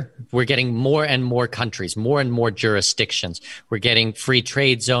year, we're getting more and more countries, more and more jurisdictions. We're getting free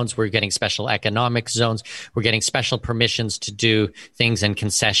trade zones. We're getting special economic zones. We're getting special permissions to do things and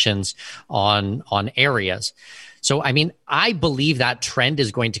concessions on areas. So, I mean, I believe that trend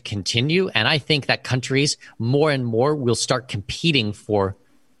is going to continue, and I think that countries more and more will start competing for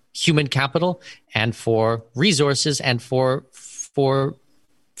human capital and for resources and for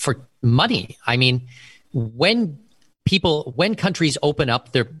money. I mean, when countries open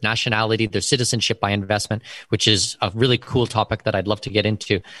up their nationality, their citizenship by investment, which is a really cool topic that I'd love to get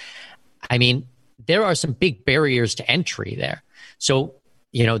into, I mean, there are some big barriers to entry there. So,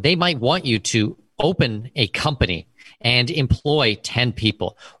 you know, they might want you to open a company and employ 10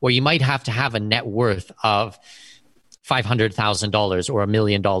 people, or you might have to have a net worth of $500,000 or $1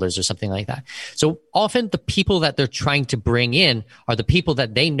 million or something like that. So often the people that they're trying to bring in are the people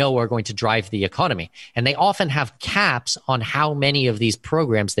that they know are going to drive the economy. And they often have caps on how many of these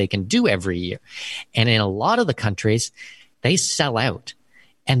programs they can do every year. And in a lot of the countries, they sell out.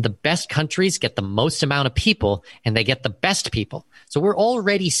 And the best countries get the most amount of people, and they get the best people. So we're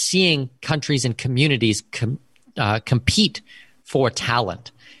already seeing countries and communities compete for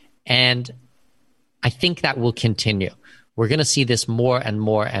talent. And I think that will continue. We're going to see this more and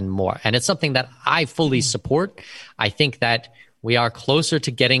more and more. And it's something that I fully support. I think that we are closer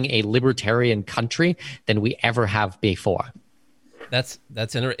to getting a libertarian country than we ever have before. That's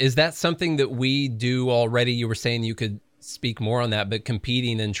interesting. Is that something that we do already? You were saying you could speak more on that, but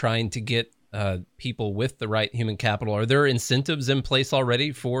competing and trying to get people with the right human capital. Are there incentives in place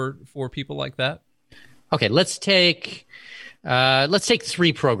already for people like that? Okay, let's take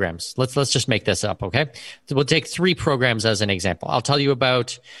 3 programs. Let's just make this up, okay? So we'll take 3 programs as an example. I'll tell you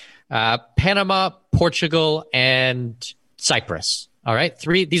about Panama, Portugal, and Cyprus. All right,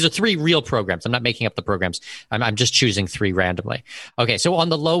 these are 3 real programs. I'm not making up the programs. I'm just choosing 3 randomly. Okay, so on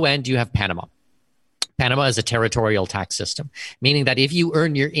the low end, you have Panama. Panama is a territorial tax system, meaning that if you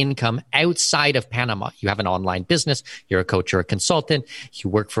earn your income outside of Panama, you have an online business, you're a coach or a consultant, you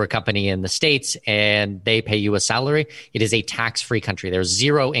work for a company in the States, and they pay you a salary, it is a tax-free country. There's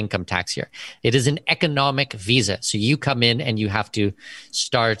 0 income tax here. It is an economic visa. So you come in and you have to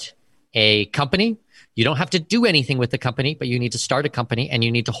start a company. You don't have to do anything with the company, but you need to start a company and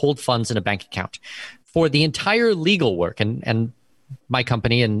you need to hold funds in a bank account. For the entire legal work, and my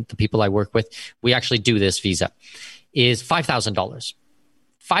company and the people I work with, we actually do this visa, is $5,000.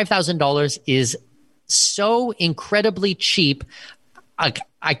 $5,000 is so incredibly cheap.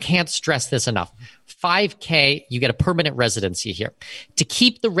 I can't stress this enough. $5,000, you get a permanent residency here. To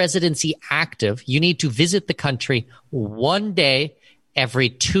keep the residency active, you need to visit the country 1 day every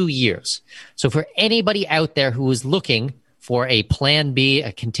 2 years. So for anybody out there who is looking for a plan B,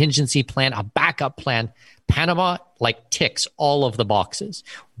 a contingency plan, a backup plan, Panama ticks all of the boxes.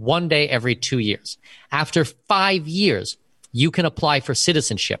 1 day every 2 years. After 5 years, you can apply for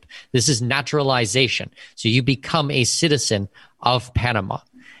citizenship. This is naturalization. So you become a citizen of Panama.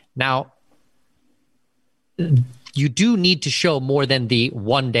 Now, you do need to show more than the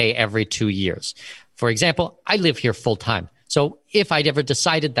 1 day every 2 years. For example, I live here full time. So if I'd ever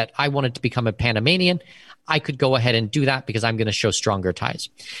decided that I wanted to become a Panamanian, I could go ahead and do that because I'm going to show stronger ties.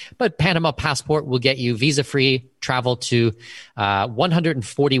 But Panama passport will get you visa-free travel to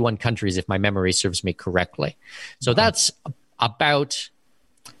 141 countries, if my memory serves me correctly. So that's about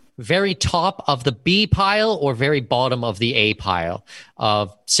very top of the B pile or very bottom of the A pile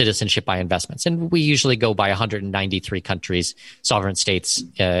of citizenship by investments. And we usually go by 193 countries, sovereign states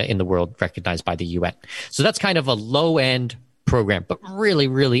in the world recognized by the UN. So that's kind of a low-end program, but really,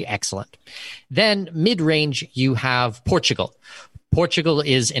 really excellent. Then mid-range, you have Portugal. Portugal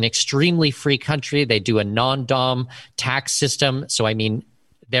is an extremely free country. They do a non-dom tax system. So, I mean,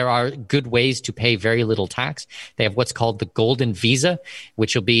 there are good ways to pay very little tax. They have what's called the Golden Visa,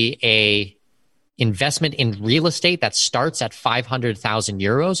 which will be a investment in real estate that starts at 500,000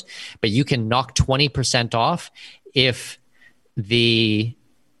 euros, but you can knock 20% off if the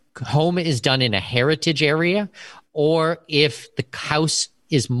home is done in a heritage area, or if the house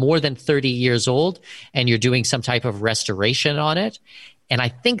is more than 30 years old and you're doing some type of restoration on it. And I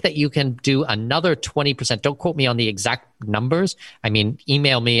think that you can do another 20%. Don't quote me on the exact numbers. I mean,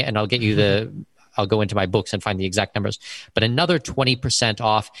 email me and I'll get you I'll go into my books and find the exact numbers. But another 20%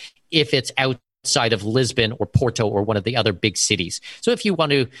 off if it's outside of Lisbon or Porto or one of the other big cities. So if you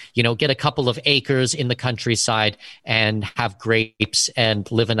want to, get a couple of acres in the countryside and have grapes and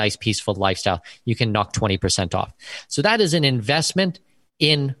live a nice, peaceful lifestyle, you can knock 20% off. So that is an investment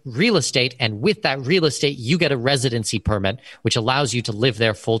in real estate. And with that real estate, you get a residency permit, which allows you to live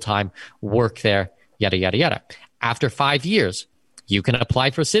there full-time, work there, yada, yada, yada. After 5 years, you can apply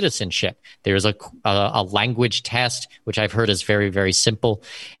for citizenship. There's a language test, which I've heard is very, very simple,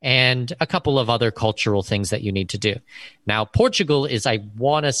 and a couple of other cultural things that you need to do. Now, Portugal is, I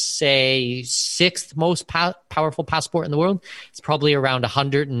want to say, 6th most powerful passport in the world. It's probably around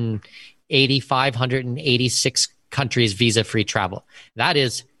 185, 186 countries visa-free travel. That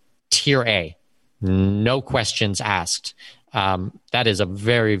is tier A. No questions asked. That is a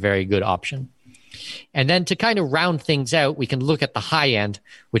very, very good option. And then to kind of round things out, we can look at the high end,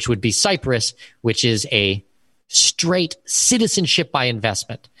 which would be Cyprus, which is a straight citizenship by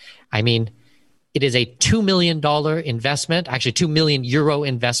investment. I mean, it is a $2 million investment, actually €2 million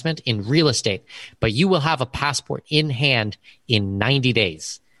investment in real estate, but you will have a passport in hand in 90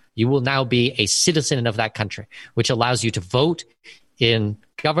 days. You will now be a citizen of that country, which allows you to vote in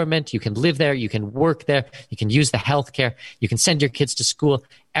government. You can live there. You can work there. You can use the healthcare. You can send your kids to school.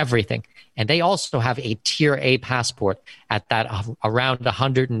 everything. And they also have a tier A passport at that around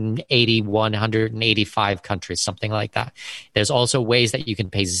 181, 185 countries, something like that. There's also ways that you can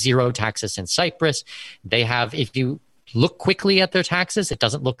pay zero taxes in Cyprus. They have, if you look quickly at their taxes, it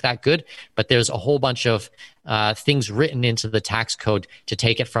doesn't look that good, but there's a whole bunch of things written into the tax code to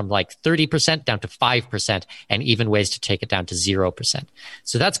take it from like 30% down to 5%, and even ways to take it down to 0%.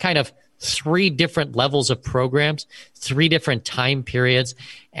 So that's kind of 3 different levels of programs, 3 different time periods,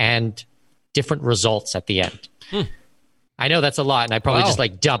 and different results at the end. I know that's a lot, and I probably just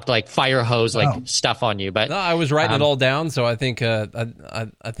like dumped like fire hose like stuff on you, but no, I was writing it all down, so I think I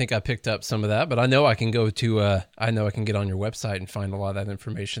think I picked up some of that. But I know I can go to I know I can get on your website and find a lot of that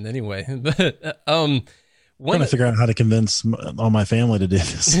information anyway. But I'm trying to figure out how to convince all my family to do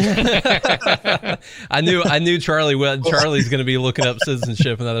this. I knew Charlie. Well, Charlie's going to be looking up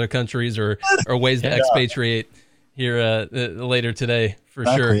citizenship in other countries or ways to expatriate here later today for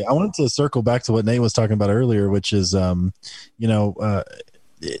sure. I wanted to circle back to what Nate was talking about earlier, which is, is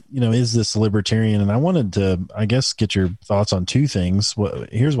this libertarian? And I wanted to, I guess, get your thoughts on 2 things.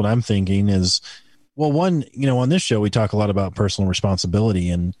 Here's what I'm thinking is, well, one, on this show, we talk a lot about personal responsibility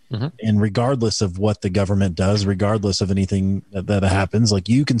and regardless of what the government does, regardless of anything that happens, like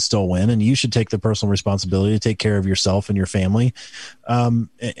you can still win and you should take the personal responsibility to take care of yourself and your family. And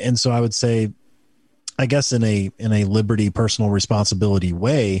so I would say, I guess in a liberty, personal responsibility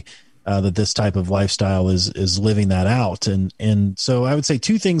way, that this type of lifestyle is living that out. And so I would say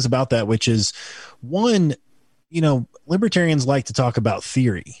 2 things about that, which is one, libertarians like to talk about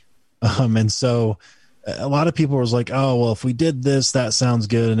theory. And so a lot of people was like, oh, well, if we did this, that sounds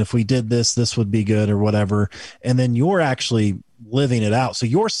good. And if we did this, this would be good or whatever. And then you're actually living it out. So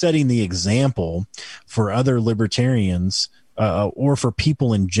you're setting the example for other libertarians or for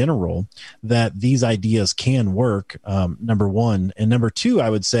people in general that these ideas can work, number one. And number 2, I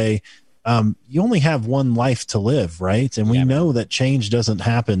would say you only have one life to live, right? And we know that change doesn't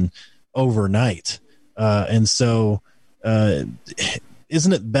happen overnight. And so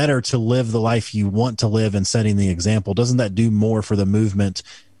isn't it better to live the life you want to live and setting the example? Doesn't that do more for the movement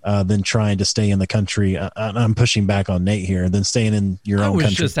than trying to stay in the country? I'm pushing back on Nate here. Than staying in your own country. I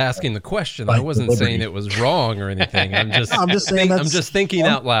was just asking the question. I wasn't saying it was wrong or anything. I'm just saying I'm just thinking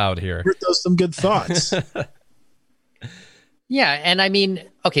out loud here. Those some good thoughts. Yeah, and I mean,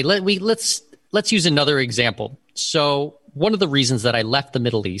 okay, let's use another example. So one of the reasons that I left the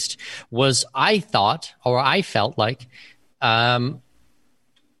Middle East was I felt like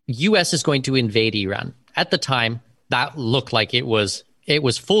U.S. is going to invade Iran. At the time, that looked like it was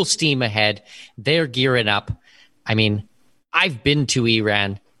full steam ahead. They're gearing up. I mean, I've been to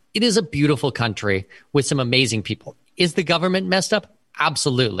Iran. It is a beautiful country with some amazing people. Is the government messed up?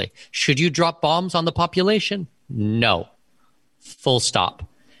 Absolutely. Should you drop bombs on the population? No. Full stop.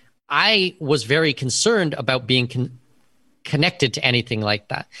 I was very concerned about being connected to anything like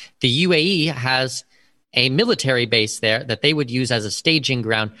that. The UAE has a military base there that they would use as a staging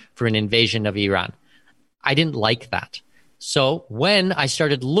ground for an invasion of Iran. I didn't like that. So when I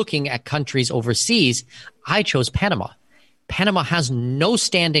started looking at countries overseas, I chose Panama. Panama has no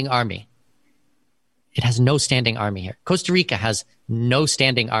standing army. It has no standing army here. Costa Rica has no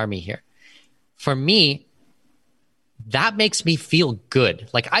standing army here. For me, that makes me feel good.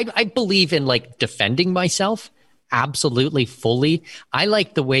 Like I believe in like defending myself. Absolutely, fully. I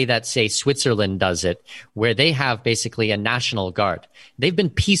like the way that, say, Switzerland does it, where they have basically a national guard. They've been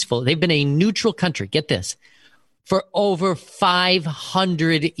peaceful. They've been a neutral country. Get this. For over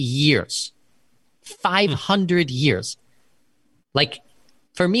 500 years. 500 years. Like,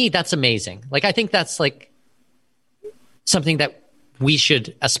 for me, that's amazing. Like, I think that's like something that we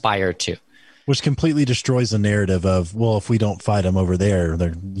should aspire to. Which completely destroys the narrative of, well, if we don't fight them over there,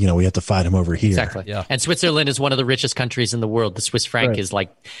 we have to fight them over here. Exactly. Yeah. And Switzerland is one of the richest countries in the world. The Swiss franc is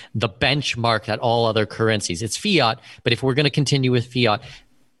like the benchmark at all other currencies. It's fiat, but if we're going to continue with fiat,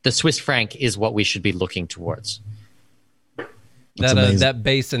 the Swiss franc is what we should be looking towards. That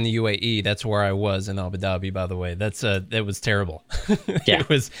base in the UAE, that's where I was in Abu Dhabi, by the way. That was terrible. Yeah. It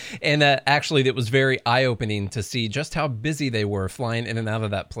was, and actually it was very eye-opening to see just how busy they were flying in and out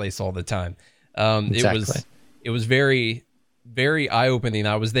of that place all the time. Exactly. It was very, very eye-opening.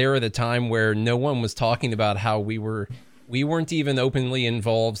 I was there at a time where no one was talking about how we weren't even openly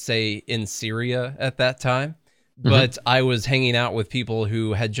involved, say, in Syria at that time, but I was hanging out with people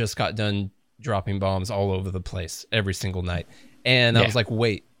who had just got done dropping bombs all over the place every single night. And I was like,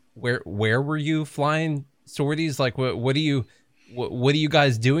 wait, where were you flying sorties? Like, what are you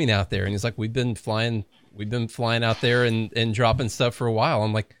guys doing out there? And he's like, we've been flying out there and dropping stuff for a while.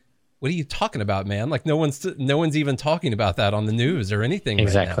 I'm like, what are you talking about, man? Like no one's even talking about that on the news or anything.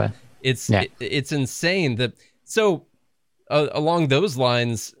 Exactly. Right now. It's insane that. So along those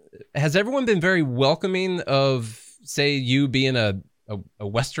lines, has everyone been very welcoming of, say, you being a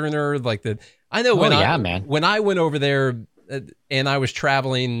Westerner? Like that. I know when I went over there and I was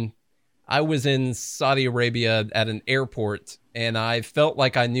traveling, I was in Saudi Arabia at an airport, and I felt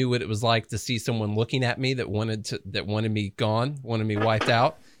like I knew what it was like to see someone looking at me that wanted me gone, wanted me wiped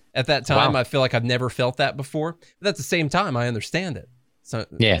out. At that time, I feel like I've never felt that before. But at the same time, I understand it. So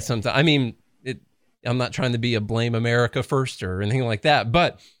yeah, sometimes I mean, I'm not trying to be a blame America first or anything like that.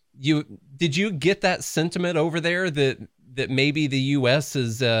 But did you get that sentiment over there that maybe the U.S.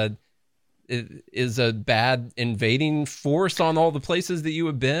 is a bad invading force on all the places that you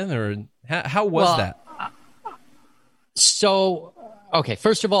have been, or how was that? So, okay,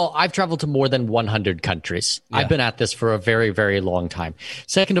 first of all, I've traveled to more than 100 countries. Yeah. I've been at this for a very, very long time.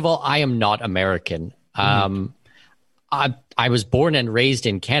 Second of all, I am not American. I was born and raised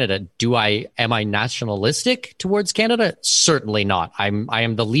in Canada. Am I nationalistic towards Canada? Certainly not. I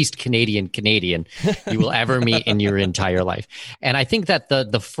am the least Canadian you will ever meet in your entire life. And I think that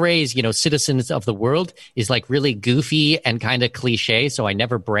the phrase, citizens of the world is like really goofy and kind of cliche. So I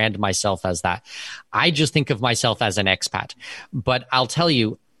never brand myself as that. I just think of myself as an expat. But I'll tell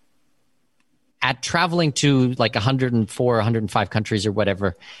you, at traveling to like 104, 105 countries or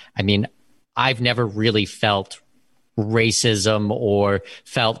whatever, I mean, I've never really felt racism or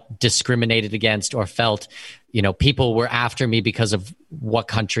felt discriminated against or felt, people were after me because of what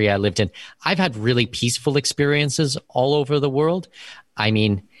country I lived in. I've had really peaceful experiences all over the world. I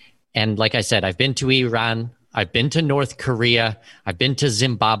mean, and like I said, I've been to Iran. I've been to North Korea. I've been to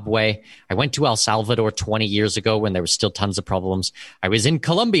Zimbabwe. I went to El Salvador 20 years ago when there were still tons of problems. I was in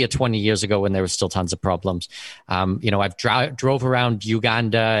Colombia 20 years ago when there were still tons of problems. I've drove around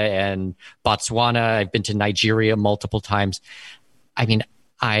Uganda and Botswana. I've been to Nigeria multiple times. I mean,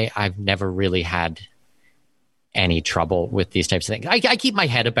 I've never really had any trouble with these types of things. I keep my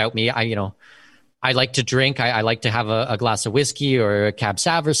head about me. I like to drink. I like to have a glass of whiskey or a Cab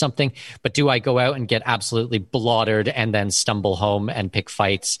Sav or something. But do I go out and get absolutely slaughtered and then stumble home and pick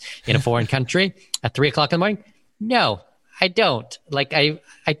fights in a foreign country at 3:00 in the morning? No, I don't. Like I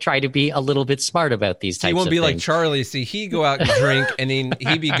try to be a little bit smart about these types of things. You won't be like Charlie. See, he'd go out and drink, and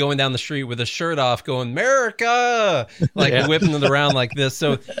he'd be going down the street with his shirt off, going "America," whipping it around like this.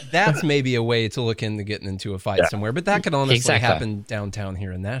 So that's maybe a way to look into getting into a fight somewhere. But that could honestly happen downtown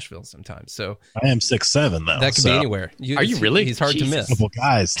here in Nashville sometimes. So I am 6'7" though. That could be anywhere. Are you really? He's hard to miss. A couple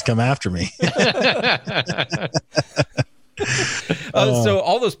guys to come after me. So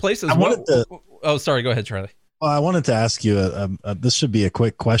all those places. Oh, sorry. Go ahead, Charlie. Well, I wanted to ask you, this should be a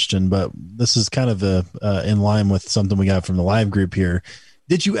quick question, but this is kind of in line with something we got from the live group here.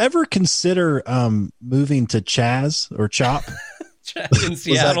 Did you ever consider moving to Chaz or Chop? In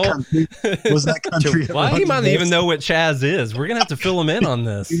Seattle? Was that country? He might even know what Chaz is. We're going to have to fill him in on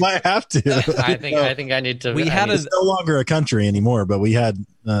this. You might have to. I think I need to. It's no longer a country anymore, but we had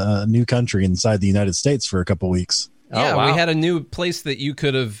a new country inside the United States for a couple weeks. Yeah, we had a new place that you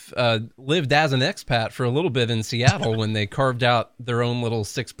could have lived as an expat for a little bit in Seattle when they carved out their own little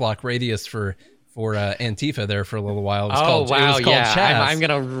 6-block radius for Antifa there for a little while. It was called Chaz. I'm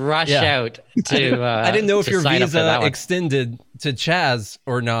going to rush out to I didn't know if your visa extended to Chaz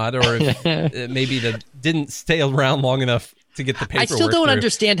or not, or if maybe that didn't stay around long enough to get the paperwork. I still don't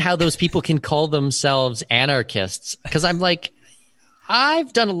understand how those people can call themselves anarchists, because I'm like,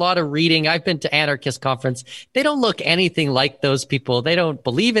 I've done a lot of reading. I've been to anarchist conference. They don't look anything like those people. They don't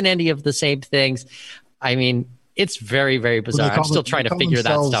believe in any of the same things. I mean, it's very, very bizarre. I'm still trying to figure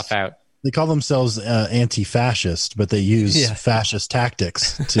that stuff out. They call themselves anti-fascist, but they use fascist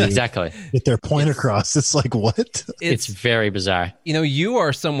tactics to get their point across. It's like, what? It's very bizarre. You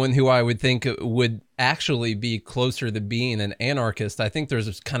are someone who I would think would actually be closer to being an anarchist. I think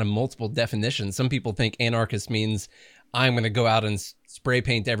there's kind of multiple definitions. Some people think anarchist means I'm going to go out and spray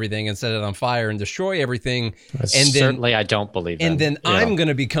paint everything and set it on fire and destroy everything. Certainly, I don't believe that. And then I'm going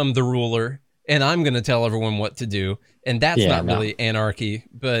to become the ruler, and I'm going to tell everyone what to do. And that's not really anarchy.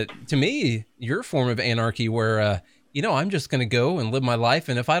 But to me, your form of anarchy where, I'm just going to go and live my life.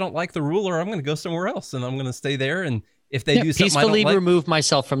 And if I don't like the ruler, I'm going to go somewhere else, and I'm going to stay there. And if they do something I don't like, peacefully remove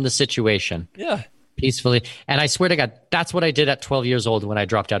myself from the situation. Yeah. Peacefully. And I swear to God, that's what I did at 12 years old when I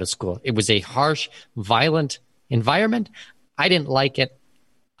dropped out of school. It was a harsh, violent environment. I didn't like it.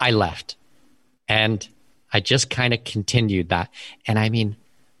 I left. And I just kind of continued that. And I mean,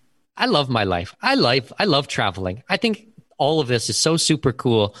 I love my life. I love traveling. I think all of this is so super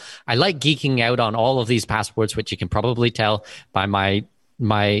cool. I like geeking out on all of these passports, which you can probably tell by my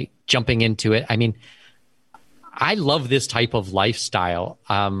my jumping into it. I mean, I love this type of lifestyle.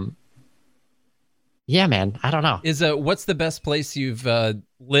 Yeah, man, I don't know. What's the best place you've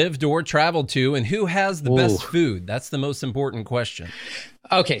lived or traveled to, and who has the best food? That's the most important question.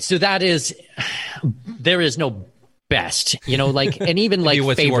 Okay, so there is no best, like, and even like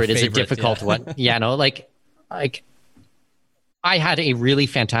favorite is a difficult one. Yeah, no, like I had a really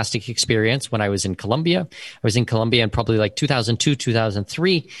fantastic experience when I was in Colombia. I was in Colombia in probably like 2002,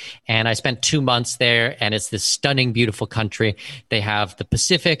 2003, and I spent 2 months there, and it's this stunning, beautiful country. They have the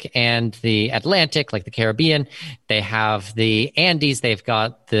Pacific and the Atlantic, like the Caribbean. They have the Andes. They've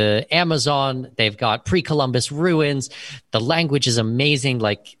got the Amazon. They've got pre-Columbus ruins. The language is amazing.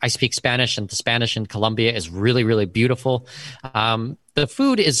 Like, I speak Spanish, and the Spanish in Colombia is really, really beautiful. The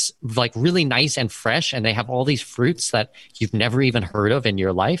food is like really nice and fresh, and they have all these fruits that you've never even heard of in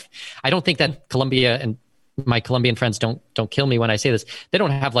your life. I don't think that Colombia, and my Colombian friends don't kill me when I say this, they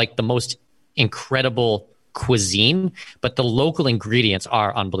don't have like the most incredible cuisine, but the local ingredients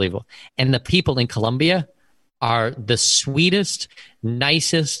are unbelievable. And the people in Colombia are the sweetest,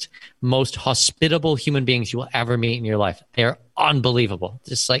 nicest, most hospitable human beings you will ever meet in your life. They're unbelievable.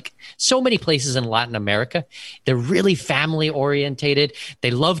 Just like so many places in Latin America, they're really family orientated.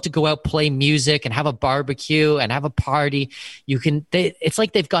 They love to go out, play music, and have a barbecue and have a party. It's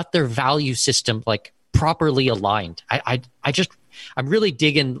like they've got their value system like properly aligned. I'm really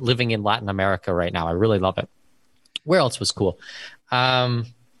digging living in Latin America right now. I really love it. Where else was cool?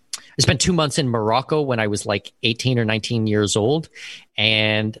 I spent 2 months in Morocco when I was like 18 or 19 years old,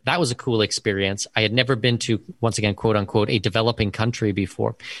 and that was a cool experience. I had never been to, once again, quote unquote, a developing country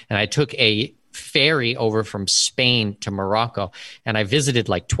before, and I took a ferry over from Spain to Morocco, and I visited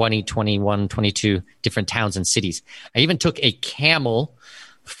like 20, 21, 22 different towns and cities. I even took a camel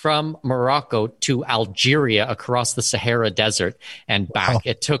from Morocco to Algeria across the Sahara Desert and back. Wow.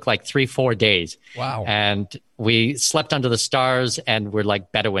 It took like 3-4 days. Wow. And we slept under the stars and we're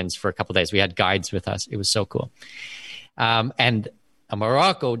like Bedouins for a couple of days. We had guides with us. It was so cool. And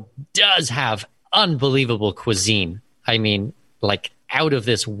Morocco does have unbelievable cuisine. I mean, like out of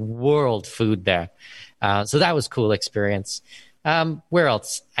this world food there. So that was a cool experience. Where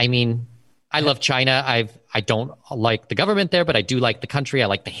else? I mean, I love China. I don't like the government there, but I do like the country. I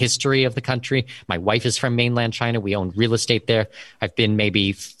like the history of the country. My wife is from mainland China. We own real estate there. I've been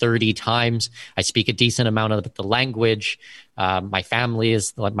maybe 30 times. I speak a decent amount of the language. My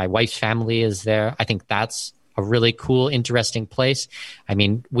wife's family is there. I think that's a really cool, interesting place. I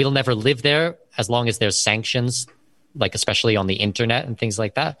mean, we'll never live there as long as there's sanctions, like especially on the internet and things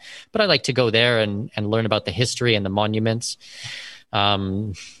like that. But I like to go there and learn about the history and the monuments.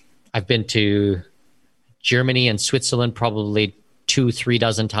 I've been to Germany and Switzerland probably 2-3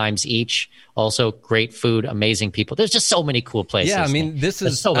 dozen times each. Also great food, amazing people. There's just so many cool places. Yeah, I mean,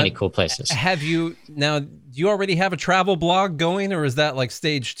 there's so many cool places. Do you already have a travel blog going, or is that like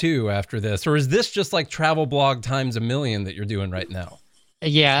stage 2 after this? Or is this just like travel blog times a million that you're doing right now?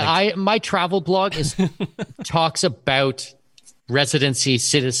 Yeah, my travel blog talks about residency,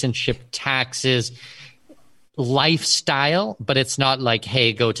 citizenship, taxes, lifestyle, but it's not like,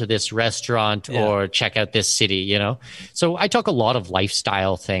 hey, go to this restaurant or check out this city, So I talk a lot of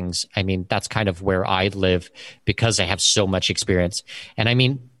lifestyle things. I mean, that's kind of where I live because I have so much experience. And I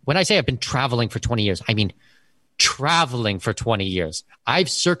mean, when I say I've been traveling for 20 years, I mean traveling for 20 years. I've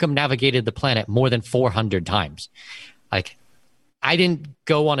circumnavigated the planet more than 400 times. Like, I didn't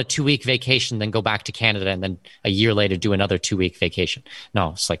go on a 2-week vacation, then go back to Canada, and then a year later do another 2-week vacation.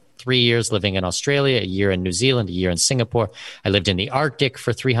 No, it's like 3 years living in Australia, a year in New Zealand, a year in Singapore. I lived in the Arctic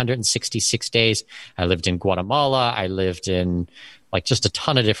for 366 days. I lived in Guatemala. I lived in like just a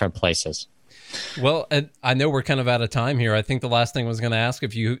ton of different places. Well, I know we're kind of out of time here. I think the last thing I was going to ask,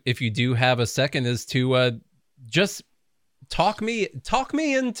 if you do have a second, is to just talk me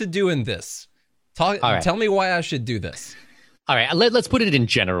into doing this. Tell me why I should do this. All right, let's put it in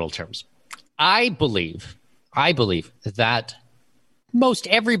general terms. I believe that most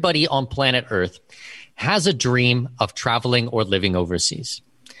everybody on planet Earth has a dream of traveling or living overseas.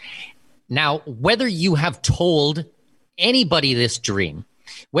 Now, whether you have told anybody this dream,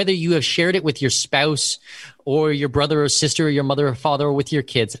 whether you have shared it with your spouse or your brother or sister or your mother or father or with your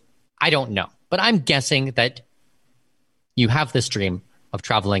kids, I don't know. But I'm guessing that you have this dream of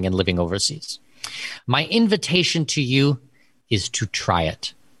traveling and living overseas. My invitation to you is to try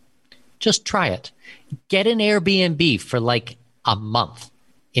it. Just try it. Get an Airbnb for like a month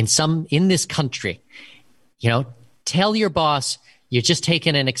in this country. Tell your boss you're just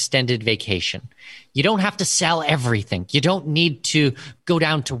taking an extended vacation. You don't have to sell everything. You don't need to go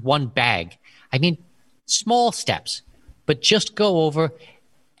down to one bag. I mean, small steps. but just go over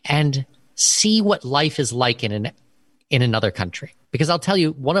and see what life is like in another country. Because I'll tell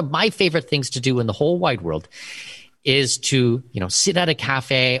you, one of my favorite things to do in the whole wide world is to, sit at a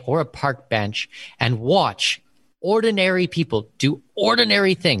cafe or a park bench and watch ordinary people do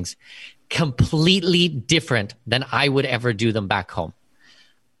ordinary things completely different than I would ever do them back home.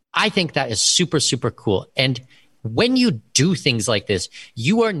 I think that is super, super cool. And when you do things like this,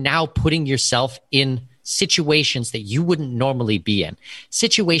 you are now putting yourself in situations that you wouldn't normally be in,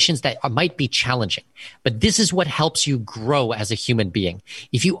 situations that might be challenging. But this is what helps you grow as a human being.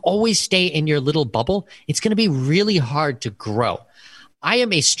 If you always stay in your little bubble, it's going to be really hard to grow. I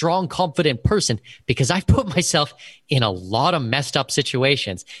am a strong, confident person because I've put myself in a lot of messed up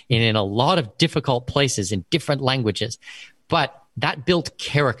situations and in a lot of difficult places in different languages. But that built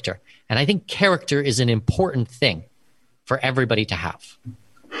character. And I think character is an important thing for everybody to have.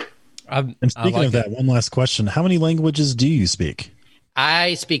 And speaking of that, one last question. How many languages do you speak?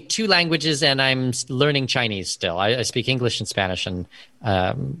 I speak 2 languages and I'm learning Chinese still. I speak English and Spanish, and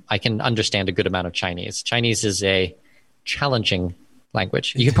I can understand a good amount of Chinese. Chinese is a challenging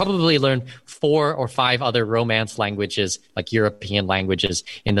language. You can probably learn 4 or 5 other Romance languages, like European languages,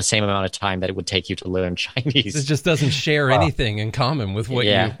 in the same amount of time that it would take you to learn Chinese. It just doesn't share anything in common with what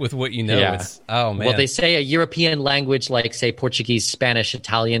you know. Yeah. It's, oh man. Well, they say a European language like, say, Portuguese, Spanish,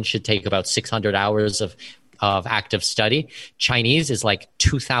 Italian should take about 600 hours of active study. Chinese is like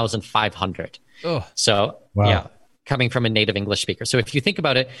 2,500. Oh. So yeah, coming from a native English speaker. So if you think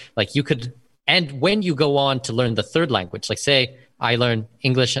about it, like you could, and when you go on to learn the third language, like say I learn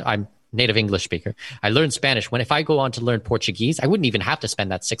English, I'm native English speaker. I learn Spanish. If I go on to learn Portuguese, I wouldn't even have to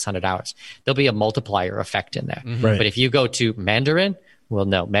spend that 600 hours. There'll be a multiplier effect in there. Right. But if you go to Mandarin, well,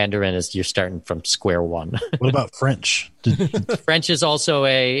 no, Mandarin is you're starting from square one. What about French? French is also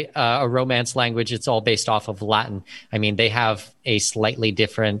a Romance language. It's all based off of Latin. I mean, they have a slightly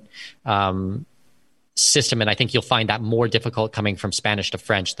different system, and I think you'll find that more difficult coming from Spanish to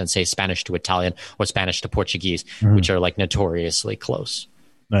French than, say, Spanish to Italian or Spanish to Portuguese, which are like notoriously close.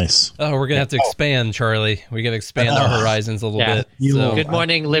 Nice. Oh, we're gonna have to expand, Charlie. We gotta expand our horizons a little bit. So. Good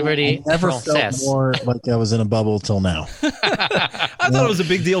morning, Liberty. I never felt more like I was in a bubble till now. I thought it was a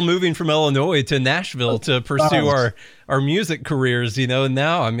big deal moving from Illinois to Nashville to pursue our music careers. And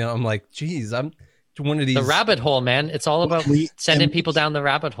now I'm like, geez, I'm one of these. The rabbit hole, man. It's all about sending people down the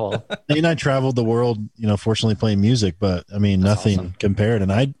rabbit hole. And I traveled the world, fortunately playing music, but I mean, that's nothing awesome. Compared.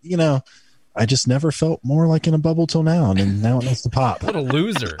 And I just never felt more like in a bubble till now, and now it has to pop. What a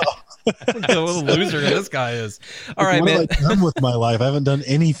loser. What a loser this guy is. All right, man. What have I done with my life? I haven't done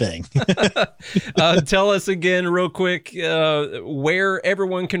anything. Tell us again real quick where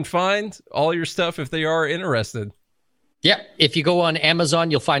everyone can find all your stuff if they are interested. Yeah, if you go on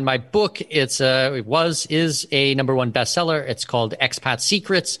Amazon, you'll find my book. Is a #1 bestseller. It's called Expat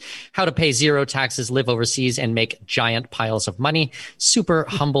Secrets: How to Pay Zero Taxes, Live Overseas, and Make Giant Piles of Money. Super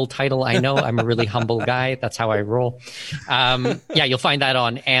humble title. I know I'm a really humble guy. That's how I roll. Yeah, you'll find that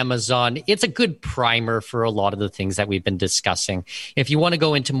on Amazon. It's a good primer for a lot of the things that we've been discussing. If you want to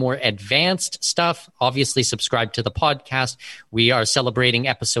go into more advanced stuff, obviously subscribe to the podcast. We are celebrating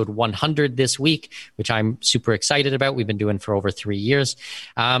episode 100 this week, which I'm super excited about. We've been doing for over 3 years.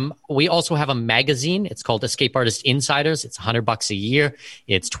 We also have a magazine. It's called Escape Artist Insiders. It's $100 a year.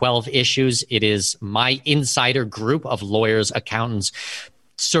 It's 12 issues. It is my insider group of lawyers, accountants,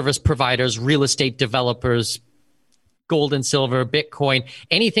 service providers, real estate developers, gold and silver, Bitcoin,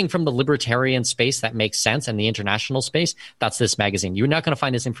 anything from the libertarian space that makes sense and the international space. That's this magazine. You're not going to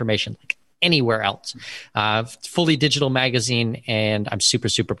find this information like anywhere else. Fully digital magazine, and I'm super,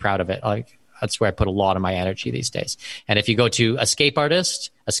 super proud of it. That's where I put a lot of my energy these days. And if you go to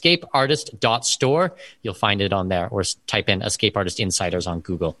escapeartist.store, you'll find it on there, or type in Escape Artist Insiders on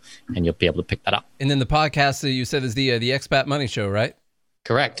Google, and you'll be able to pick that up. And then the podcast that you said is the Expat Money Show, right?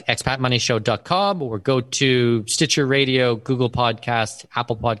 Correct. expatmoneyshow.com, or go to Stitcher Radio, Google Podcasts,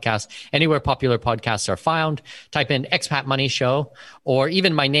 Apple Podcasts, anywhere popular podcasts are found. Type in Expat Money Show, or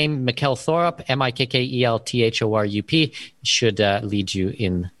even my name, Mikkel Thorup, MIKKELTHORUP, should lead you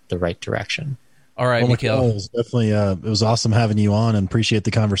in the right direction. All right, Mikkel. It was definitely it was awesome having you on, and appreciate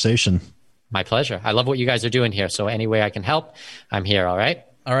the conversation. My pleasure. I love what you guys are doing here. So any way I can help, I'm here. All right.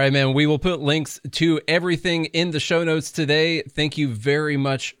 All right, man. We will put links to everything in the show notes today. Thank you very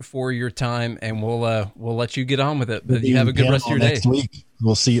much for your time, and we'll let you get on with it. But you have a good rest of your day. Next week,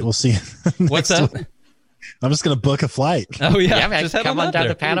 we'll see. What's up? I'm just going to book a flight. Oh yeah, man, just come on down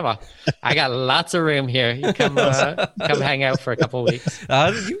to Panama. I got lots of room here. You come hang out for a couple of weeks.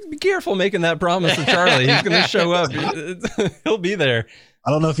 You be careful making that promise to Charlie. He's going to show up. He'll be there.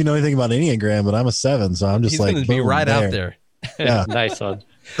 I don't know if you know anything about Enneagram, but I'm a 7, so I'm just He's like going to be right out there. Yeah. Nice one.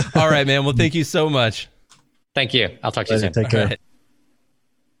 All right, man. Well, thank you so much. Thank you. I'll talk to you soon. Take care. All right.